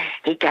 and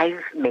he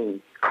gave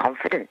me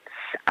confidence.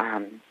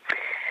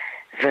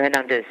 Vern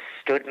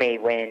understood me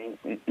when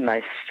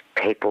most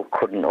people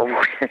couldn't or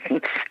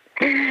wouldn't.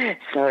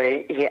 So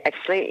he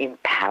actually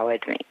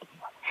empowered me.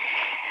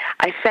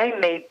 I say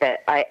me,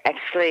 but I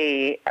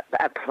actually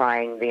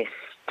applying this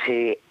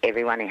to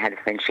everyone he had a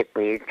friendship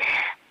with,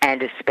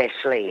 and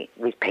especially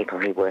with people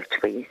he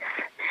worked with.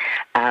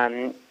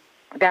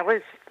 That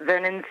was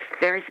Vernon's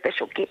very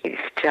special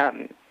gift,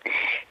 to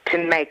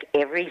make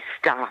every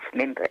staff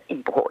member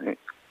important.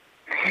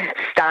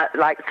 Start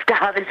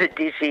as a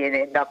dishy and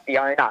end up the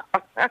owner.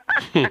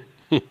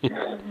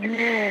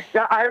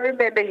 So I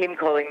remember him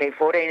calling me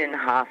 14 and a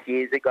half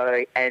years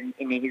ago, and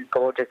in his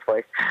gorgeous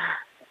voice,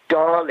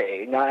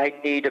 "Darling, I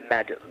need a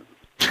madam.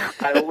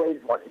 I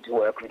always wanted to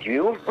work with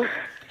you."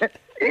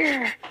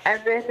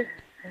 And then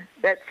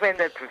that's when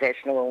the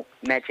professional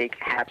magic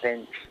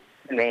happened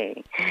to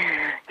me.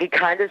 He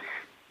kind of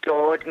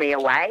stored me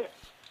away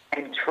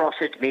and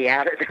trotted me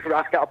out at the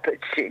right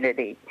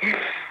opportunity.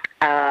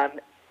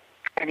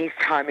 And his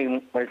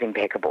timing was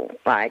impeccable,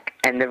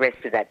 and the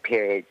rest of that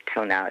period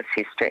till now is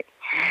history.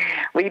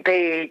 We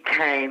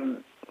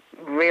became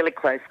really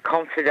close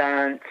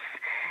confidants,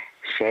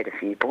 shared a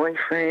few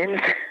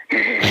boyfriends,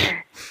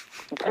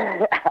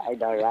 I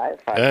know, right?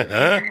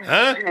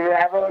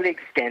 Travelled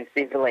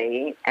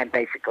extensively and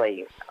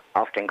basically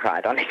often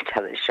cried on each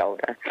other's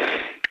shoulder.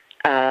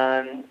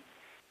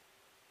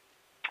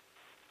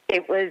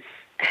 It was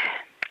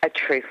a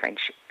true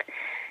friendship,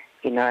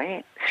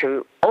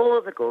 through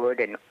all the good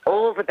and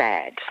all the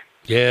bad.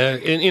 Yeah,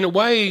 in a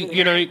way,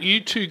 you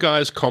two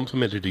guys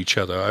complemented each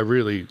other. I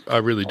really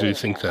do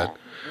think that.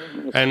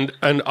 And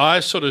I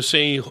sort of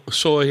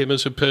saw him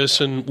as a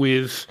person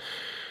with,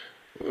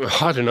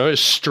 I don't know, a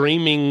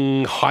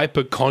streaming,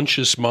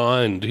 hyper-conscious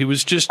mind. He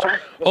was just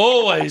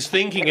always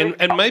thinking,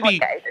 and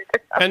maybe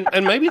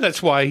and maybe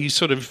that's why he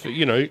sort of,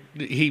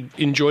 he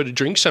enjoyed a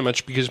drink so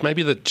much, because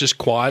maybe that just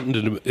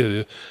quietened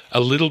it a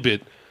little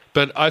bit.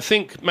 But I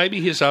think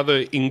maybe his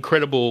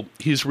real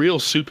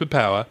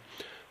superpower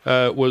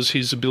was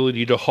his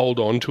ability to hold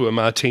on to a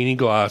martini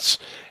glass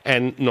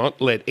and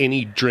not let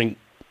any drink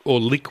or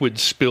liquid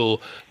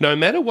spill, no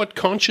matter what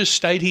conscious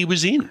state he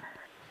was in.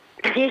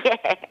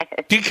 Yes.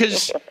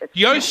 Because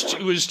Joost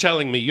was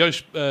telling me,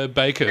 Joost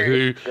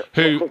Baker,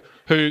 who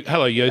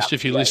hello Joost,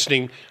 if you're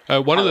listening,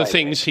 one of the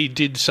things he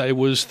did say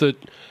was that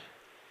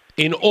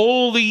in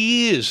all the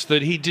years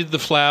that he did the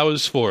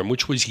flowers for him,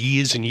 which was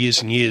years and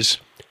years and years,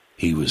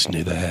 he was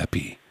never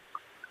happy.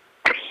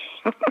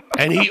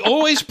 And he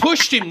always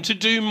pushed him to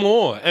do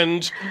more,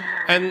 and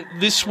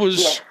this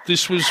was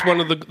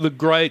one of the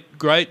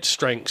great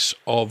strengths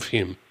of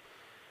him.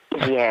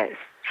 Yes.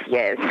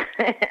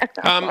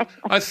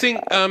 I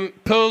think,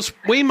 Pearls,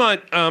 we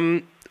might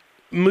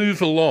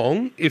move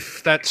along,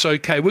 if that's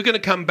okay. We're going to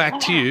come back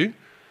to you,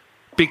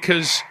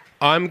 because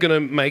I'm going to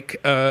make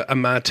a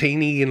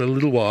martini in a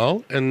little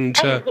while, and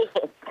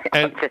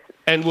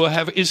we'll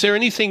have. Is there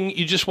anything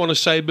you just want to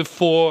say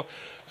before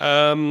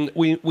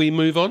we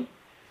move on?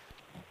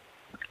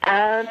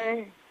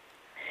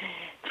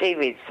 Gee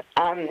whiz.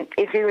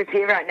 If he was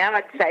here right now,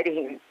 I'd say to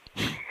him,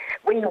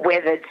 we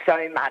weathered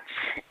so much,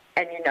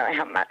 and you know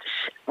how much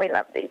we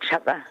loved each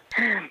other.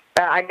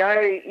 But I know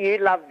you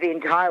love the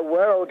entire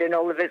world and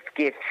all of its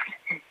gifts,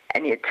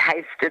 and you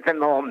tasted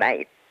them all,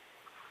 mate,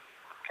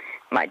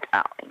 my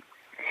darling.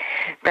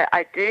 But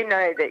I do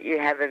know that you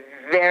have a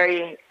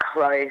very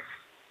close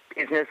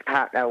business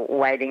partner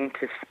waiting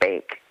to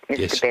speak, Mr.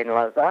 Yes. Ben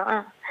Luzz.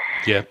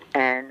 Yeah.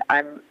 And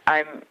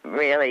I'm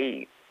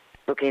really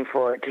looking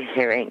forward to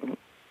hearing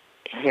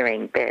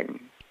Ben.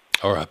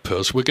 All right,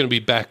 Pearls, we're going to be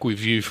back with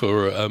you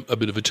for a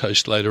bit of a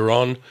toast later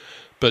on.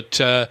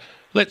 But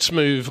let's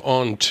move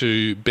on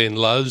to Ben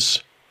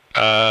Luzz,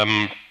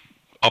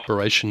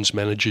 Operations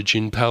Manager,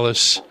 Gin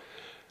Palace.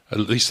 At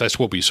least that's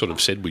what we sort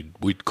of said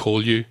we'd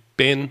call you.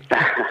 Ben,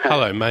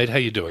 hello, mate. How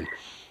you doing?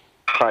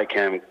 Hi,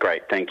 Cam.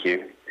 Great, thank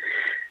you.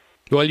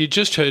 Well, you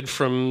just heard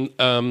from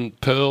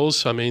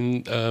Pearls. I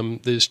mean,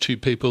 there's two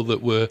people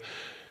that were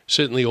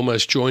certainly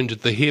almost joined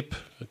at the hip,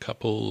 a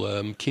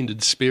couple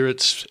kindred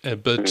spirits,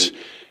 but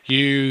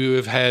you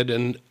have had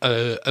an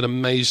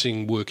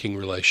amazing working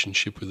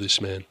relationship with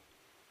this man.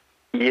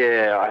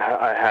 Yeah,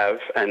 I have.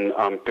 And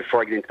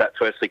before I get into that,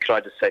 firstly, could I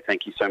just say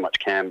thank you so much,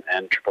 Cam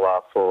and Triple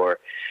R, for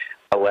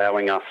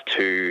allowing us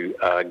to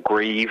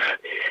grieve.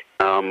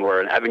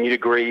 We're an avenue to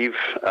grieve,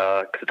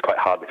 because it's quite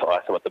hard with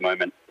ISO at the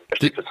moment,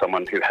 especially for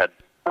someone who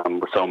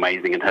was so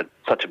amazing and had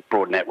such a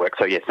broad network.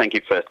 So, yeah, thank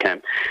you first,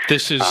 Cam.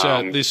 This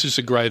is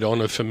a great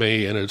honour for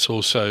me, and it's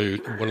also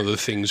one of the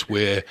things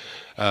where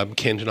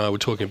Kent and I were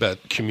talking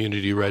about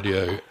community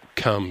radio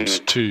comes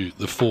to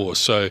the fore.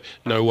 So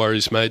no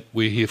worries, mate.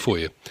 We're here for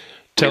you.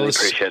 Tell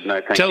us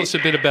a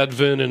bit about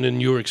Vernon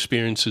and your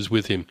experiences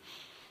with him.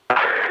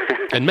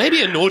 And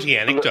maybe a naughty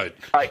anecdote.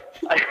 I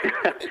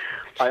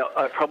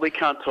probably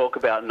can't talk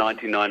about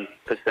 99%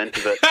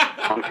 of it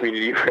on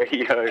community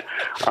radio,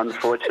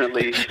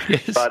 unfortunately.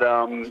 Yes. But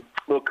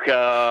look,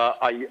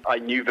 I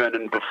knew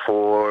Vernon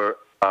before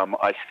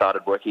I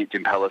started working at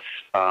Gin Palace.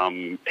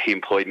 He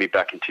employed me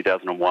back in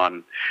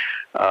 2001.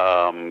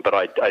 But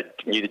I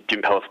knew the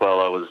Gin Palace well.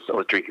 I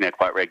was drinking there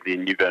quite regularly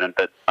and knew Vernon.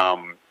 But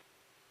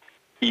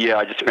yeah,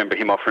 I just remember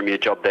him offering me a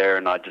job there,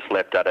 and I just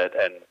leapt at it.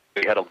 And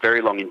we had a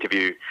very long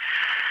interview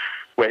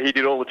where he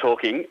did all the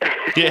talking.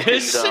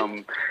 Yes.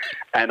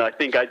 And I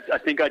think I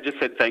just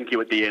said thank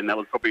you at the end. That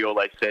was probably all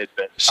I said.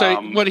 But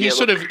so, he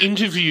sort of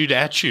interviewed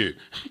at you.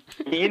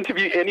 He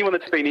interviewed anyone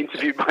that's been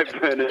interviewed by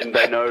Vernon.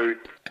 They know.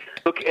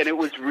 Look, and it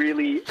was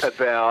really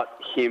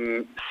about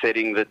him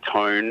setting the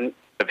tone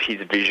of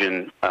his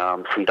vision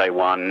from day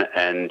one,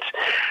 and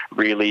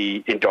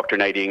really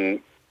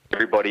indoctrinating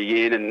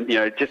everybody in, and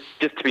just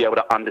to be able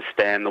to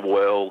understand the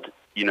world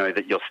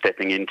that you're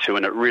stepping into.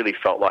 And it really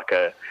felt like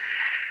a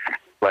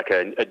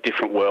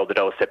different world that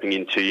I was stepping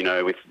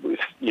into, with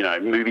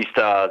movie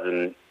stars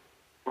and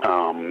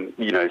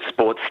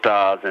sports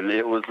stars, and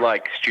it was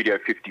like Studio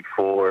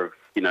 54 of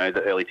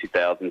the early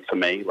 2000s for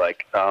me.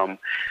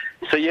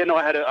 So yeah, no,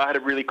 I had a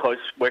really close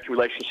working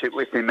relationship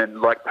with him, and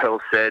like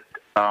Pearl said,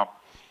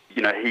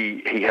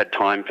 he had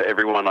time for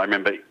everyone. I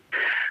remember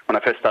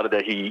when I first started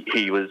there,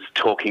 he was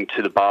talking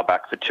to the bar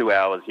back for 2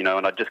 hours, and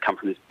I'd just come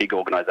from this big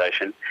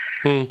organisation.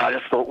 I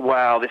just thought,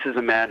 wow, this is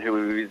a man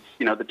who is,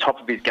 at the top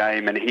of his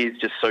game, and he's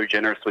just so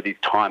generous with his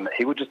time that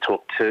he would just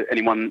talk to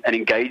anyone and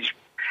engage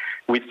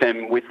with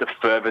them with the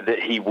fervour that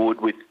he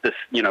would with this,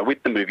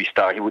 with the movie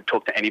star. He would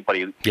talk to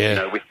anybody, with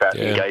that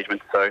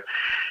engagement. So,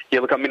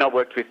 look, I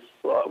worked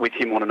with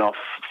him on and off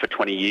for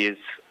 20 years.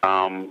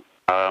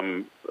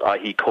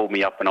 He called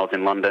me up when I was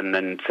in London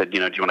and said, do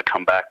you want to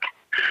come back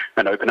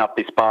and open up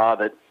this bar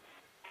that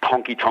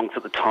Honky Tonks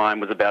at the time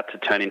was about to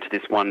turn into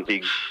this one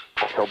big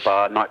cocktail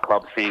bar,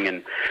 nightclub thing.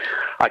 And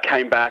I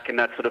came back and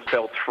that sort of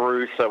fell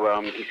through.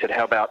 So he said,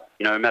 how about,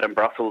 Madame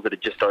Brussels that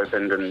had just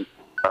opened, and,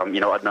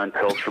 I'd known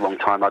Pearls for a long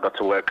time. I got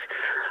to work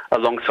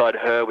alongside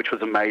her, which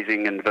was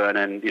amazing, and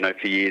Vernon,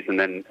 for years. And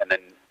then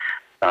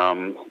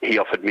he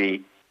offered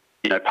me,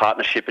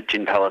 partnership at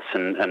Gin Palace,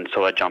 and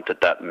so I jumped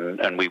at that,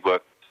 and we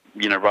worked,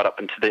 right up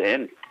into the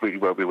end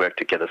where we worked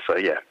together. So,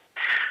 yeah,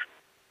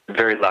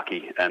 very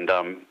lucky and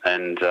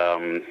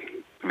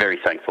very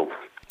thankful.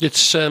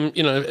 It's,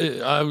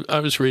 I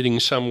was reading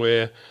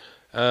somewhere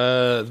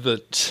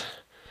that...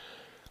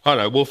 I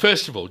know. Well,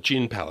 first of all,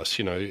 Gin Palace.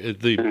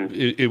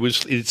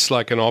 It's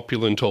like an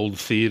opulent old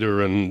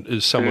theatre, and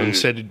as someone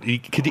said,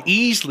 it could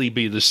easily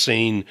be the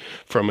scene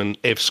from an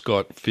F.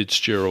 Scott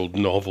Fitzgerald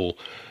novel.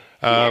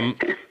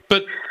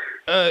 But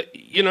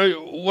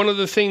one of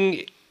the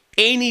things,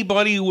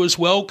 anybody was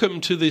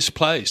welcome to this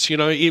place.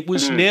 It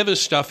was never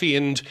stuffy,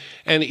 and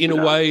in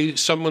a way,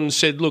 someone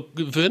said, "Look,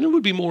 Vernon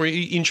would be more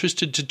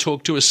interested to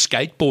talk to a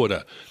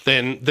skateboarder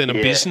than a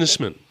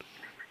businessman."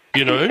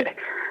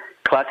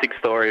 Classic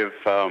story of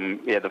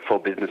the four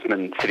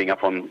businessmen sitting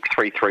up on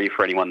 3-3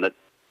 for anyone that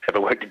ever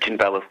worked at Gin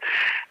Palace.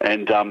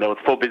 And there was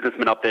four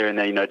businessmen up there in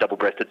their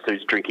double-breasted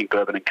suits drinking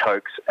bourbon and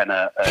cokes, and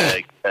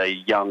a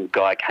young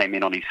guy came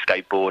in on his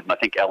skateboard, and I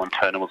think Alan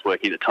Turner was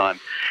working at the time.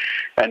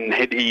 And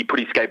he put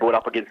his skateboard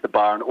up against the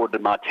bar and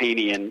ordered a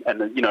martini, and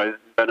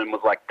Vernon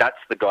was like, that's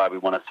the guy we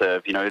want to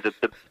serve,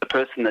 the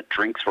person that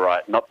drinks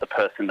right, not the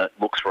person that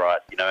looks right,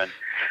 and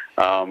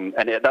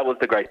that was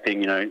the great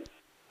thing,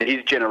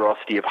 His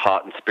generosity of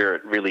heart and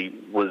spirit really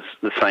was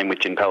the same with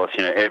Gin Palace.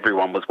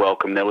 Everyone was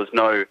welcome. There was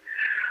no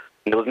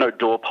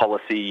door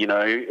policy.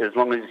 As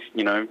long as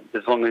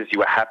you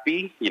were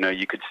happy,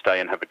 you could stay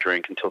and have a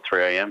drink until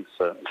 3 a.m.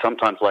 So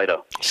sometimes later.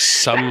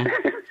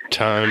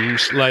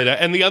 Sometimes later.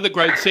 And the other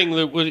great thing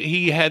that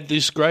he had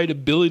this great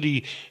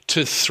ability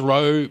to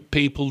throw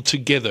people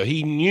together.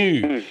 He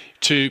knew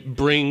to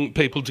bring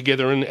people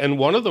together, and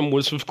one of them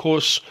was, of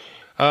course.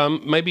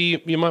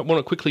 Maybe you might want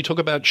to quickly talk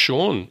about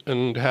Sean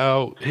and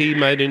how he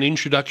made an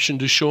introduction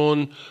to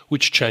Sean,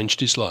 which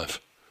changed his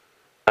life.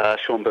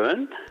 Sean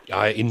Byrne?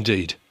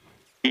 Indeed.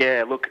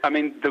 Yeah, look,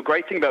 the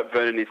great thing about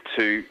Vernon is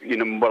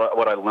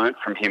what I learnt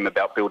from him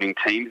about building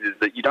teams is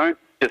that you don't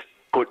just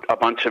put a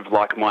bunch of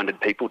like-minded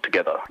people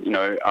together.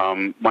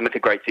 One of the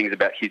great things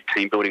about his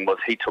team building was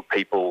he took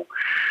people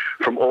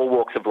from all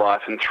walks of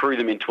life and threw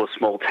them into a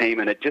small team,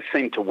 and it just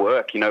seemed to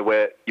work,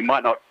 where you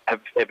might not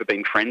have ever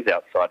been friends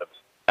outside of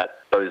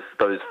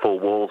those four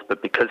walls,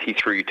 but because he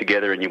threw you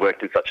together and you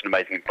worked in such an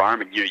amazing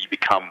environment, you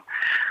become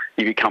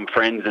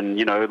friends. And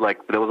there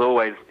was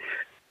always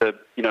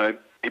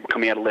people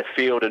coming out of left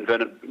field, and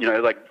Vernon,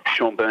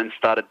 Sean Byrne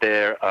started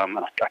there.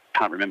 I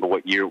can't remember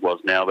what year it was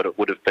now, but it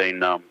would have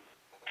been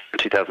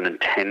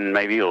 2010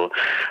 maybe, or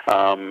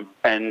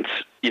and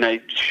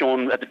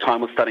Sean at the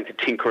time was starting to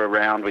tinker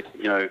around with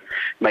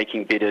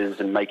making bitters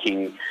and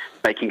making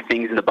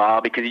things in the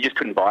bar, because he just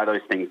couldn't buy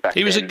those things back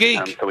then. He was a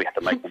geek. So we had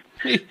to make them.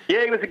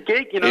 Yeah, he was a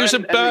geek. He was a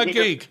bar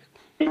geek.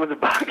 He was a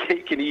bar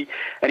geek, and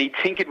he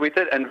tinkered with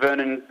it. And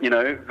Vernon,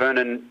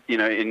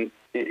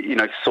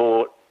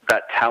 saw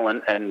that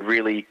talent and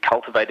really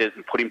cultivated it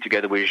and put him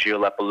together with Gilles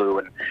Lapalou.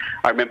 And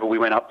I remember we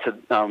went up to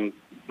the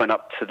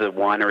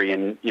winery,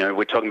 and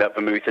we're talking about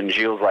vermouth, and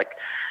Gilles like,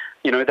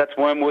 that's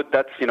wormwood,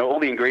 that's, all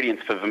the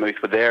ingredients for vermouth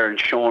were there, and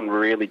Sean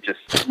really just,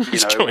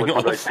 was one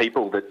of those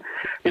people that,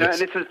 yes.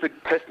 And this is the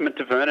testament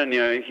to Vernon,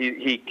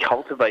 he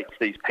cultivates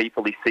these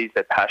people, he sees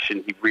their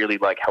passion, he really,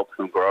 helps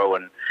them grow,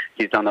 and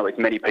he's done that with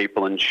many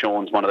people, and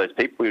Sean's one of those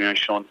people.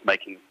 Sean's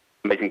making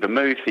amazing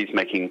vermouth, he's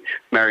making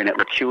marionette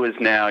liqueurs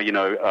now,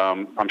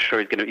 I'm sure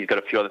he's got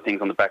a few other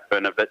things on the back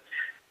burner, but,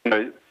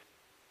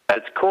 at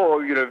its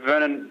core,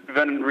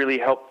 Vernon really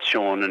helped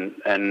Sean,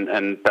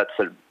 and that's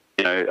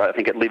I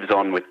think it lives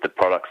on with the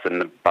products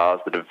and the bars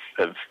that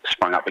have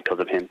sprung up because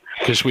of him.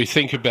 Because we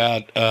think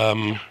about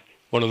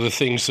one of the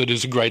things that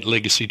is a great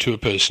legacy to a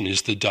person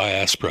is the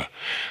diaspora,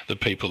 the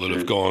people that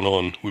have gone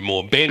on with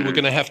more. Ben, we're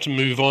going to have to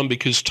move on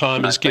because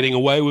time is getting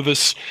away with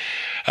us.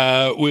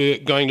 We're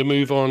going to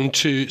move on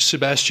to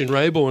Sebastian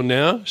Reaburn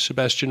now.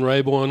 Sebastian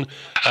Reaburn,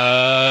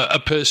 a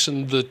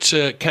person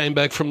that came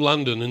back from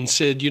London and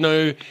said,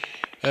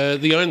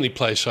 the only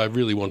place I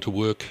really want to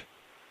work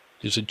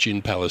is at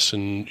Gin Palace.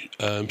 And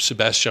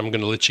Sebastian, I'm going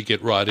to let you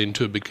get right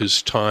into it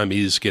because time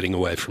is getting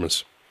away from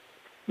us.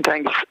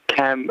 Thanks,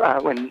 Cam.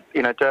 When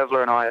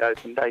Dervler and I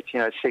opened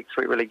 1806,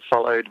 we really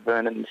followed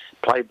Vernon's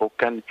playbook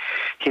and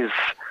his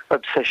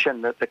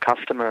obsession that the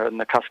customer and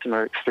the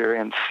customer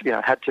experience,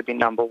 had to be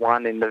number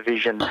one in the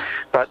vision.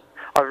 But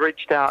I've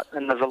reached out,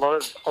 and there's a lot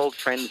of old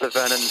friends of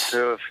Vernon's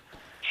who have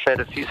shared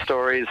a few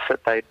stories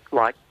that they'd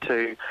like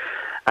to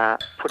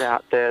put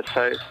out there.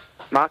 So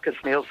Marcus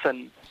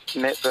Nielsen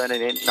met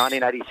Vernon in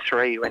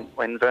 1983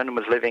 when Vernon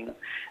was living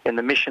in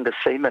the Mission to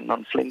Seaman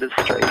on Flinders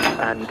Street,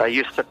 and they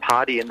used to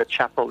party in the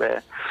chapel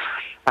there.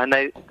 And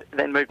they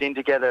then moved in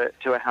together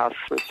to a house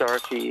with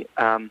Dorothy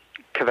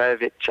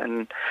Kavovich,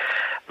 and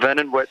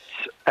Vernon worked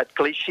at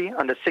Clichy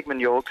under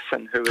Sigmund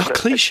Jorgensen, who was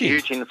a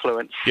huge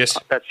influence. Yes.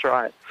 That's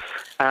right.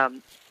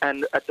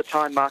 And at the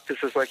time,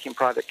 Marcus was working in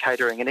private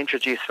catering and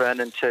introduced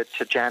Vernon to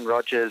Jan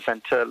Rogers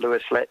and to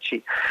Louis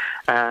Lecce,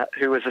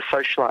 who was a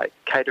socialite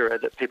caterer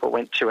that people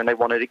went to, and they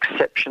wanted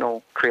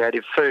exceptional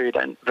creative food,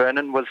 and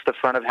Vernon was the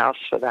front of house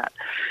for that.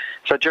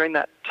 So during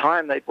that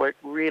time, they'd work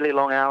really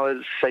long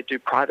hours, they'd do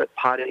private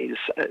parties,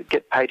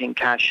 get paid in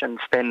cash and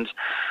spend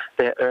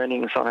their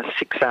earnings on a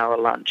 6-hour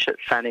lunch at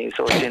Fanny's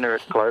or dinner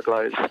at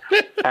Glow-Glow's.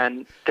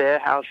 And their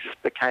house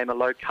became a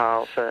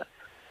locale for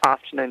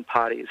afternoon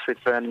parties with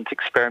Vernon's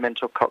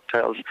experimental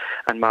cocktails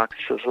and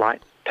Marcus's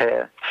light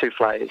pear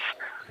soufflés.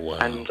 Wow.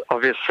 And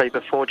obviously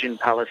before Gin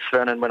Palace,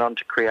 Vernon went on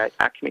to create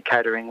Acme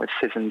Catering with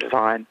Susan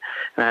Devine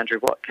and Andrew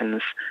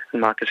Watkins,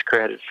 and Marcus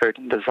created Food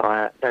and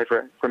Desire. They've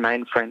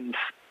remained friends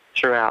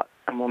throughout,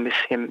 and we'll miss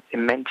him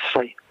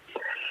immensely.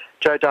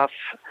 Jo Duff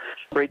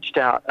reached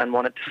out and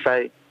wanted to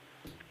say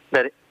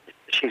that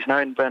she's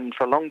known Vernon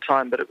for a long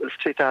time, but it was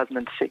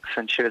 2006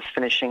 when she was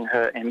finishing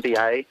her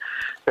MBA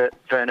that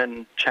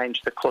Vernon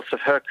changed the course of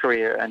her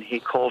career, and he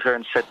called her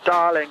and said,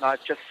 "Darling,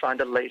 I've just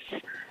signed a lease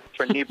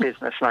for a new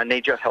business and I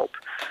need your help.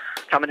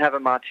 Come and have a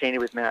martini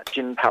with me at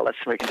Gin Palace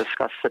and we can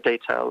discuss the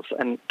details."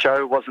 And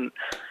Jo wasn't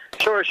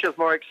sure. She was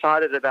more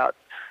excited about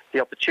the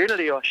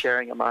opportunity of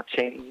sharing a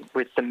martini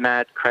with the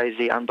mad,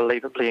 crazy,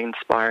 unbelievably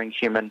inspiring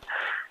human.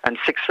 And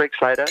 6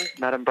 weeks later,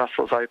 Madame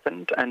Brussels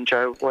opened and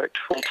Jo worked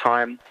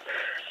full-time.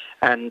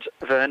 And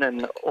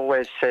Vernon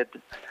always said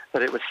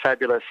that it was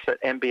fabulous that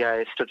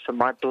MBA stood for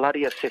my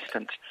bloody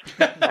assistant.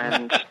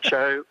 And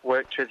Jo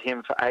worked with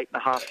him for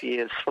 8.5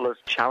 years, full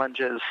of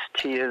challenges,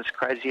 tears,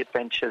 crazy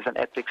adventures, and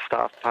epic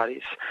staff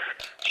parties.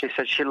 She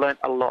said she learnt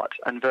a lot,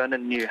 and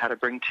Vernon knew how to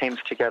bring teams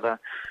together.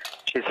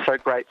 She's so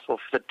grateful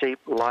for the deep,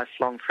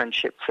 lifelong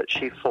friendships that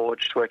she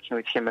forged working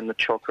with him in the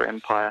Chalker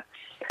Empire.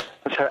 It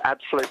was her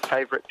absolute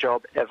favourite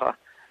job ever.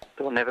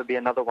 There will never be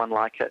another one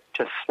like it,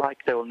 just like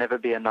there will never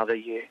be another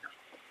you.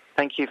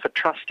 Thank you for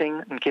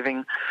trusting and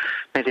giving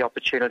me the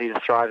opportunity to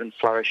thrive and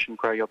flourish and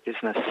grow your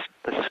business.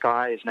 The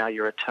sky is now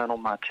your eternal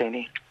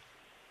martini.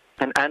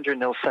 And Andrew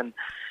Nilsson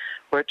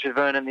worked with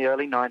Vernon in the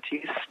early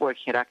 90s,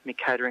 working at Acme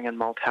Catering and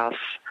Malt House,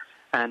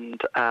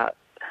 and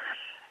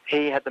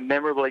he had the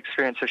memorable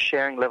experience of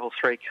sharing Level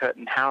 3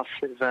 Curtain House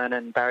with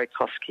Vernon, Barry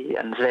Kosky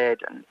and Zed.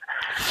 And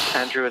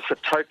Andrew is a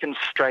token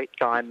straight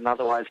guy in an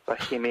otherwise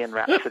bohemian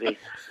rhapsody.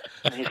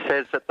 And he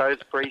says that those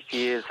brief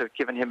years have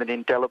given him an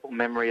indelible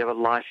memory of a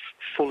life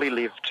fully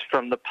lived,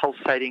 from the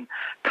pulsating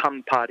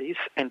cum parties,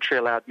 entry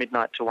allowed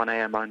midnight to 1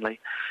 a.m. only,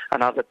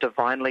 and other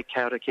divinely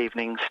chaotic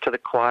evenings, to the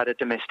quieter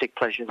domestic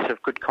pleasures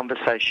of good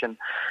conversation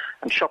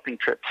and shopping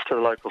trips to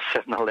the local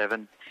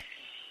 7-Eleven.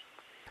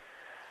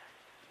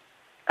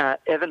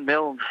 Evan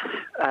Milne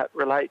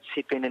relates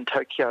he'd been in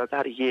Tokyo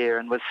about a year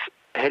and was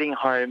heading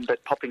home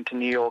but popping to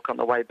New York on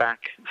the way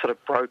back, sort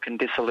of broke and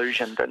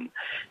disillusioned. And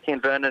he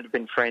and Vernon had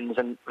been friends,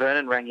 and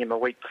Vernon rang him a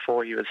week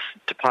before he was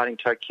departing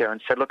Tokyo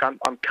and said, "Look, I'm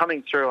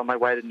coming through on my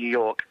way to New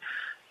York,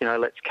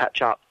 let's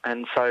catch up."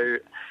 And so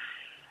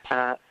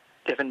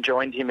Evan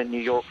joined him in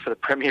New York for the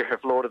premiere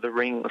of Lord of the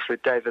Rings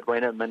with David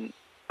Wenham, and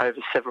over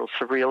several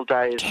surreal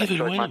days,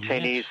 enjoyed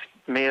martinis,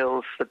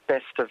 meals, the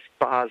best of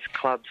bars,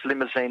 clubs,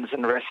 limousines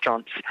and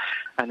restaurants,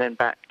 and then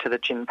back to the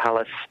Gin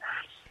Palace.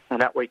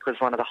 And that week was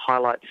one of the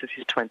highlights of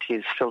his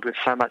 20s, filled with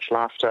so much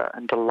laughter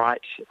and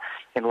delight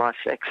in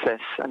life's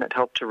excess, and it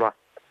helped to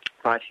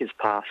write his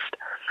path.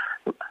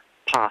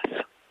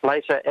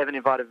 Later, Evan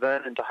invited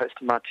Vernon to host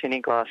a martini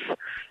glass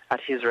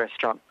at his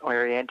restaurant,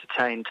 where he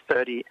entertained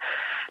 30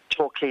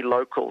 Torquay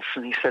locals,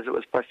 and he says it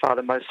was by far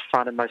the most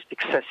fun and most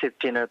excessive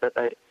dinner that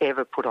they'd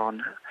ever put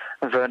on.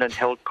 And Vernon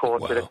held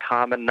court with a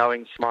calm and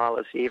knowing smile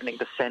as the evening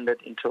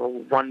descended into a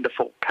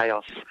wonderful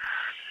chaos.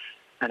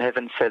 And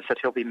Evan says that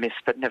he'll be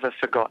missed but never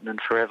forgotten and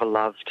forever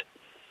loved.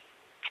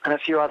 And a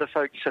few other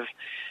folks have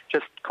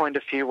just coined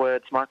a few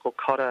words. Michael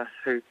Cotter,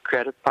 who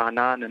created Bar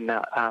None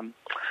and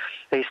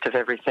East of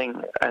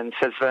Everything, and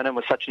says Vernon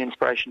was such an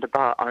inspiration to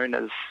bar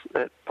owners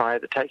that by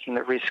taking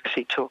the risks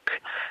he took,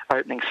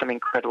 opening some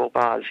incredible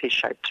bars, he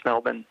shaped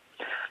Melbourne.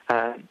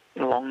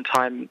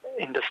 Long-time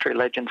industry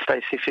legend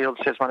Stacey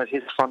Fields says one of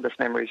his fondest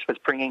memories was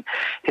bringing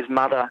his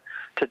mother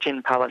to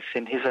Gin Palace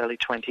in his early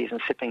 20s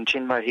and sipping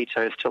gin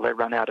mojitos till they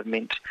run out of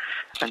mint.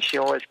 And she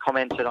always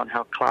commented on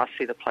how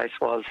classy the place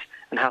was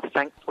and how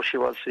thankful she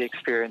was for the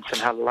experience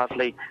and how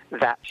lovely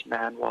that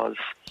man was.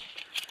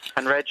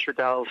 And Reg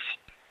Riddell's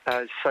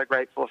so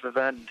grateful for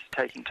Vernon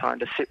taking time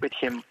to sit with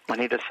him when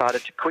he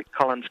decided to quit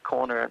Collins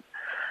Quarter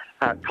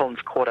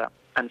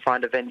and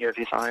find a venue of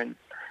his own.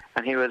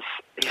 And he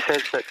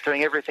says that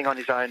doing everything on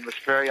his own was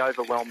very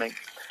overwhelming.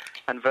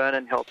 And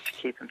Vernon helped to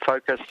keep him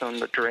focused on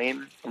the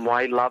dream and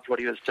why he loved what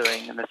he was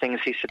doing. And the things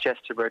he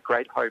suggested were a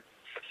great hope.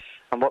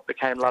 And what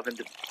became Love and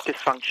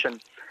Dysfunction,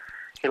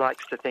 he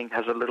likes to think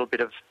has a little bit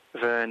of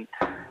Vern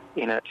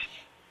in it.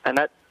 And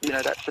that,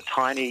 that's a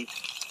tiny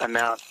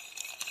amount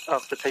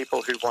of the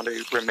people who want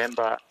to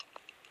remember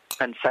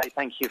and say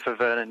thank you for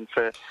Vernon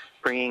for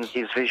bringing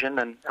his vision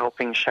and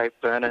helping shape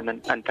Vernon.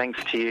 And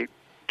thanks to you,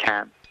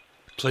 Cam.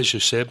 Pleasure,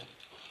 Seb.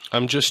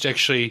 I'm just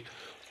actually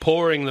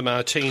pouring the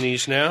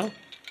martinis now.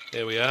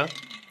 There we are.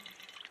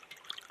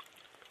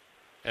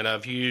 And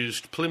I've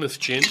used Plymouth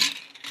gin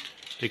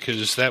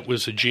because that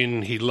was a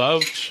gin he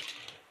loved,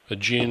 a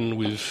gin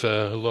with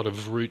a lot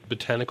of root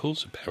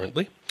botanicals,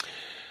 apparently.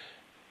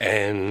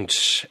 And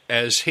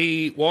as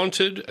he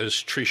wanted, as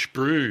Trish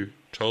Brew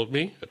told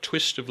me, a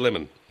twist of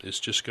lemon is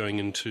just going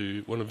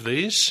into one of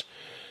these.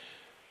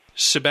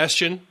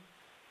 Sebastian,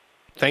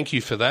 thank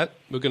you for that.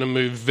 We're going to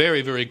move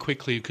very, very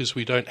quickly because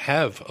we don't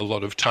have a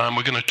lot of time.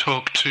 We're going to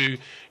talk to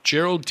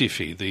Gerald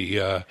Diffey,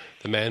 the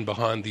man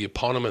behind the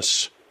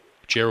eponymous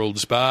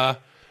Geralds Bar.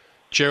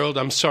 Gerald,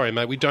 I'm sorry,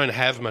 mate, we don't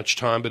have much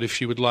time, but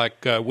if you would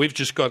like, we've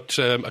just got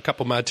a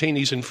couple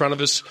martinis in front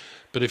of us,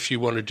 but if you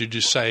wanted to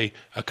just say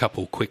a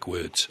couple quick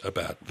words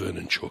about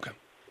Vernon Chalker.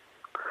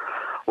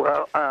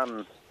 Well,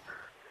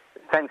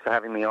 thanks for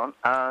having me on.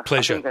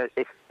 Pleasure. I think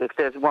that if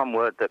there's one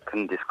word that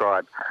can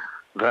describe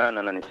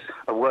Vernon, and it's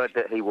a word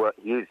that he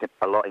used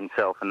a lot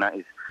himself, and that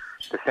is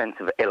the sense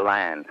of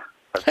elan,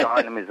 of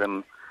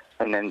dynamism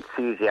and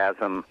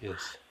enthusiasm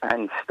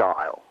and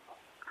style.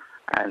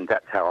 And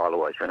that's how I'll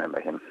always remember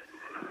him.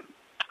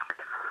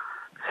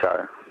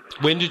 So,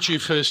 when did you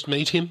first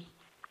meet him,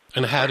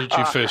 and how did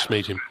you first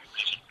meet him?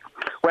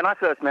 When I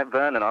first met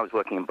Vernon, I was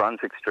working in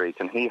Brunswick Street,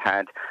 and he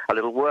had a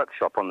little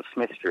workshop on the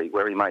Smith Street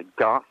where he made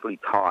ghastly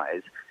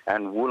ties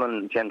and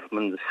woolen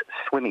gentlemen's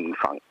swimming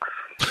funks.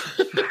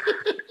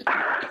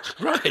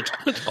 Right.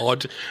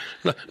 Odd.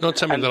 Not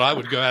something that I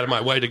would go out of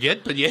my way to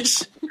get, but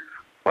yes.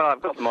 Well,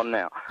 I've got them on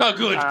now. Oh,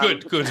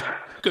 good.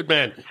 Good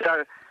man.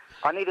 So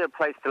I needed a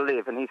place to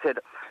live, and he said,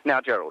 now,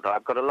 Gerald,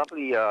 I've got a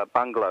lovely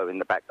bungalow in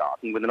the back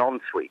garden with an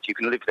ensuite. You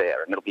can live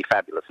there, and it'll be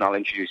fabulous, and I'll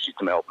introduce you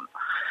to Melbourne.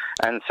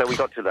 And so we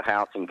got to the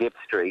house in Gibb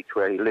Street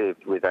where he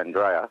lived with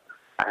Andrea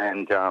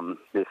and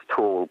this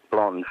tall,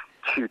 blonde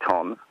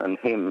Teuton and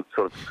him,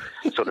 sort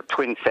of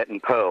twin set in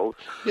pearls.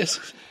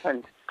 Yes.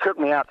 And took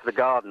me out to the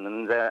garden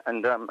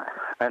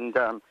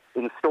and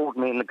installed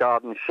me in the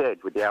garden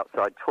shed with the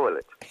outside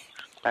toilet.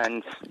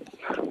 And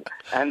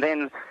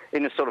then,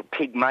 in a sort of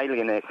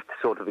Pygmalion-esque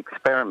sort of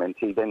experiment,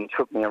 he then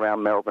took me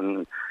around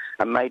Melbourne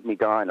and made me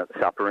dine at the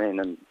Supper Inn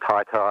and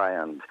Tai Tai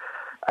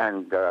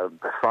and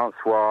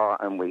Francois,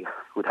 and we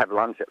would have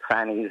lunch at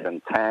Fanny's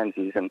and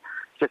Tansy's, and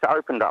just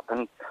opened up.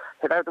 And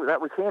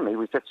that was him. He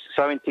was just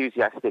so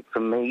enthusiastic for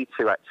me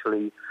to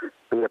actually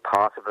be a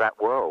part of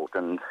that world.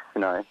 And,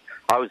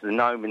 I was the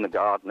gnome in the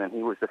garden and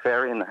he was the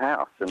fairy in the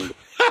house. And,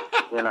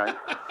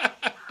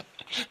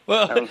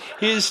 Well,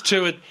 here's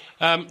to it.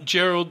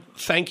 Gerald,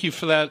 thank you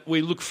for that.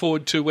 We look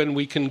forward to when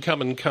we can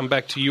come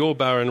back to your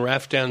bar in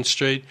Rathdown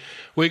Street.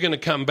 We're going to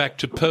come back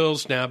to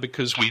Pearls now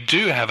because we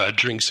do have our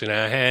drinks in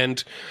our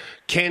hand.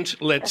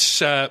 Kent,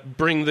 let's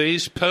bring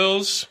these.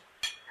 Pearls,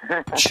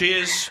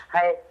 cheers.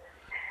 Hey.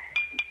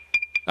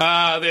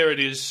 There it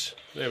is.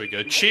 There we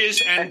go.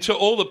 Cheers. And to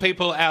all the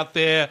people out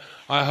there,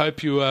 I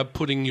hope you are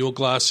putting your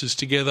glasses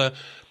together.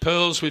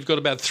 Pearls, we've got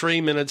about 3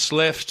 minutes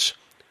left.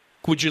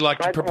 Would you like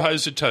to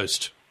propose a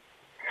toast?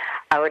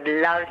 I would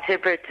love to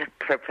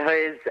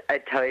propose a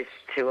toast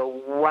to a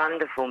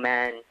wonderful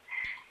man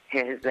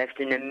who has left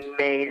an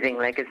amazing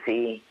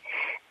legacy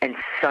and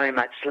so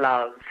much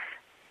love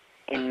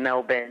in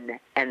Melbourne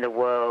and the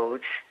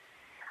world.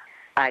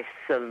 I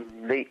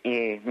salute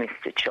you,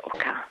 Mr.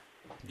 Chalker.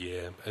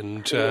 Yeah,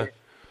 and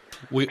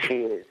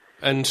cheers.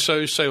 And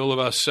so say all of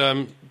us.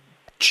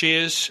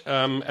 Cheers.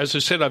 As I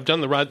said, I've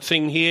done the right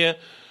thing here.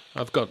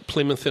 I've got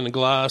Plymouth in a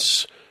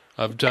glass.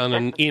 I've done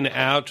an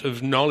in-out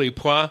of Nolly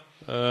Pois,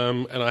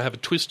 and I have a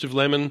twist of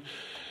lemon.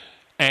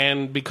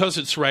 And because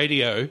it's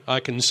radio, I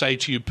can say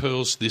to you,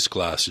 Pearls, this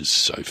glass is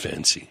so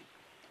fancy.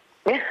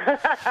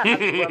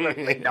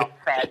 Probably not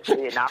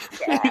fancy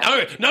enough,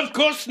 No, of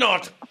course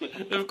not.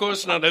 Of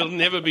course not. It'll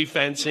never be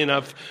fancy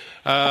enough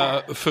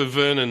for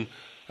Vernon.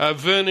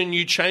 Vernon,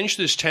 you changed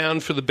this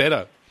town for the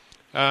better.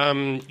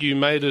 You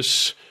made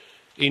us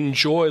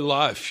enjoy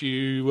life.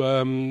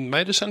 You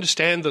made us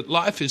understand that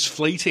life is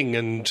fleeting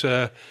and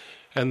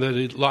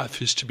that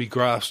life is to be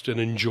grasped and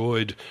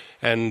enjoyed.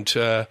 And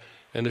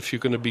if you're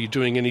going to be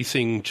doing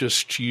anything,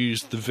 just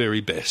use the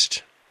very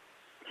best.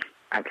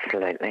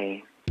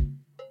 Absolutely.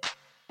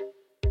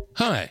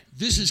 Hi,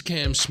 this is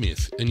Cam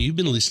Smith, and you've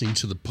been listening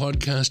to the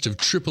podcast of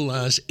Triple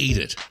R's Eat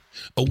It,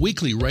 a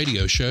weekly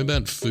radio show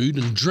about food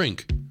and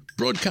drink,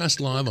 broadcast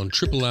live on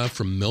Triple R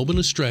from Melbourne,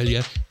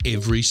 Australia,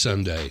 every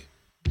Sunday.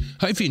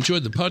 Hope you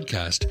enjoyed the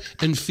podcast,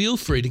 and feel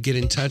free to get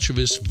in touch with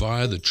us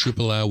via the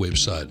Triple R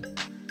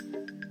website.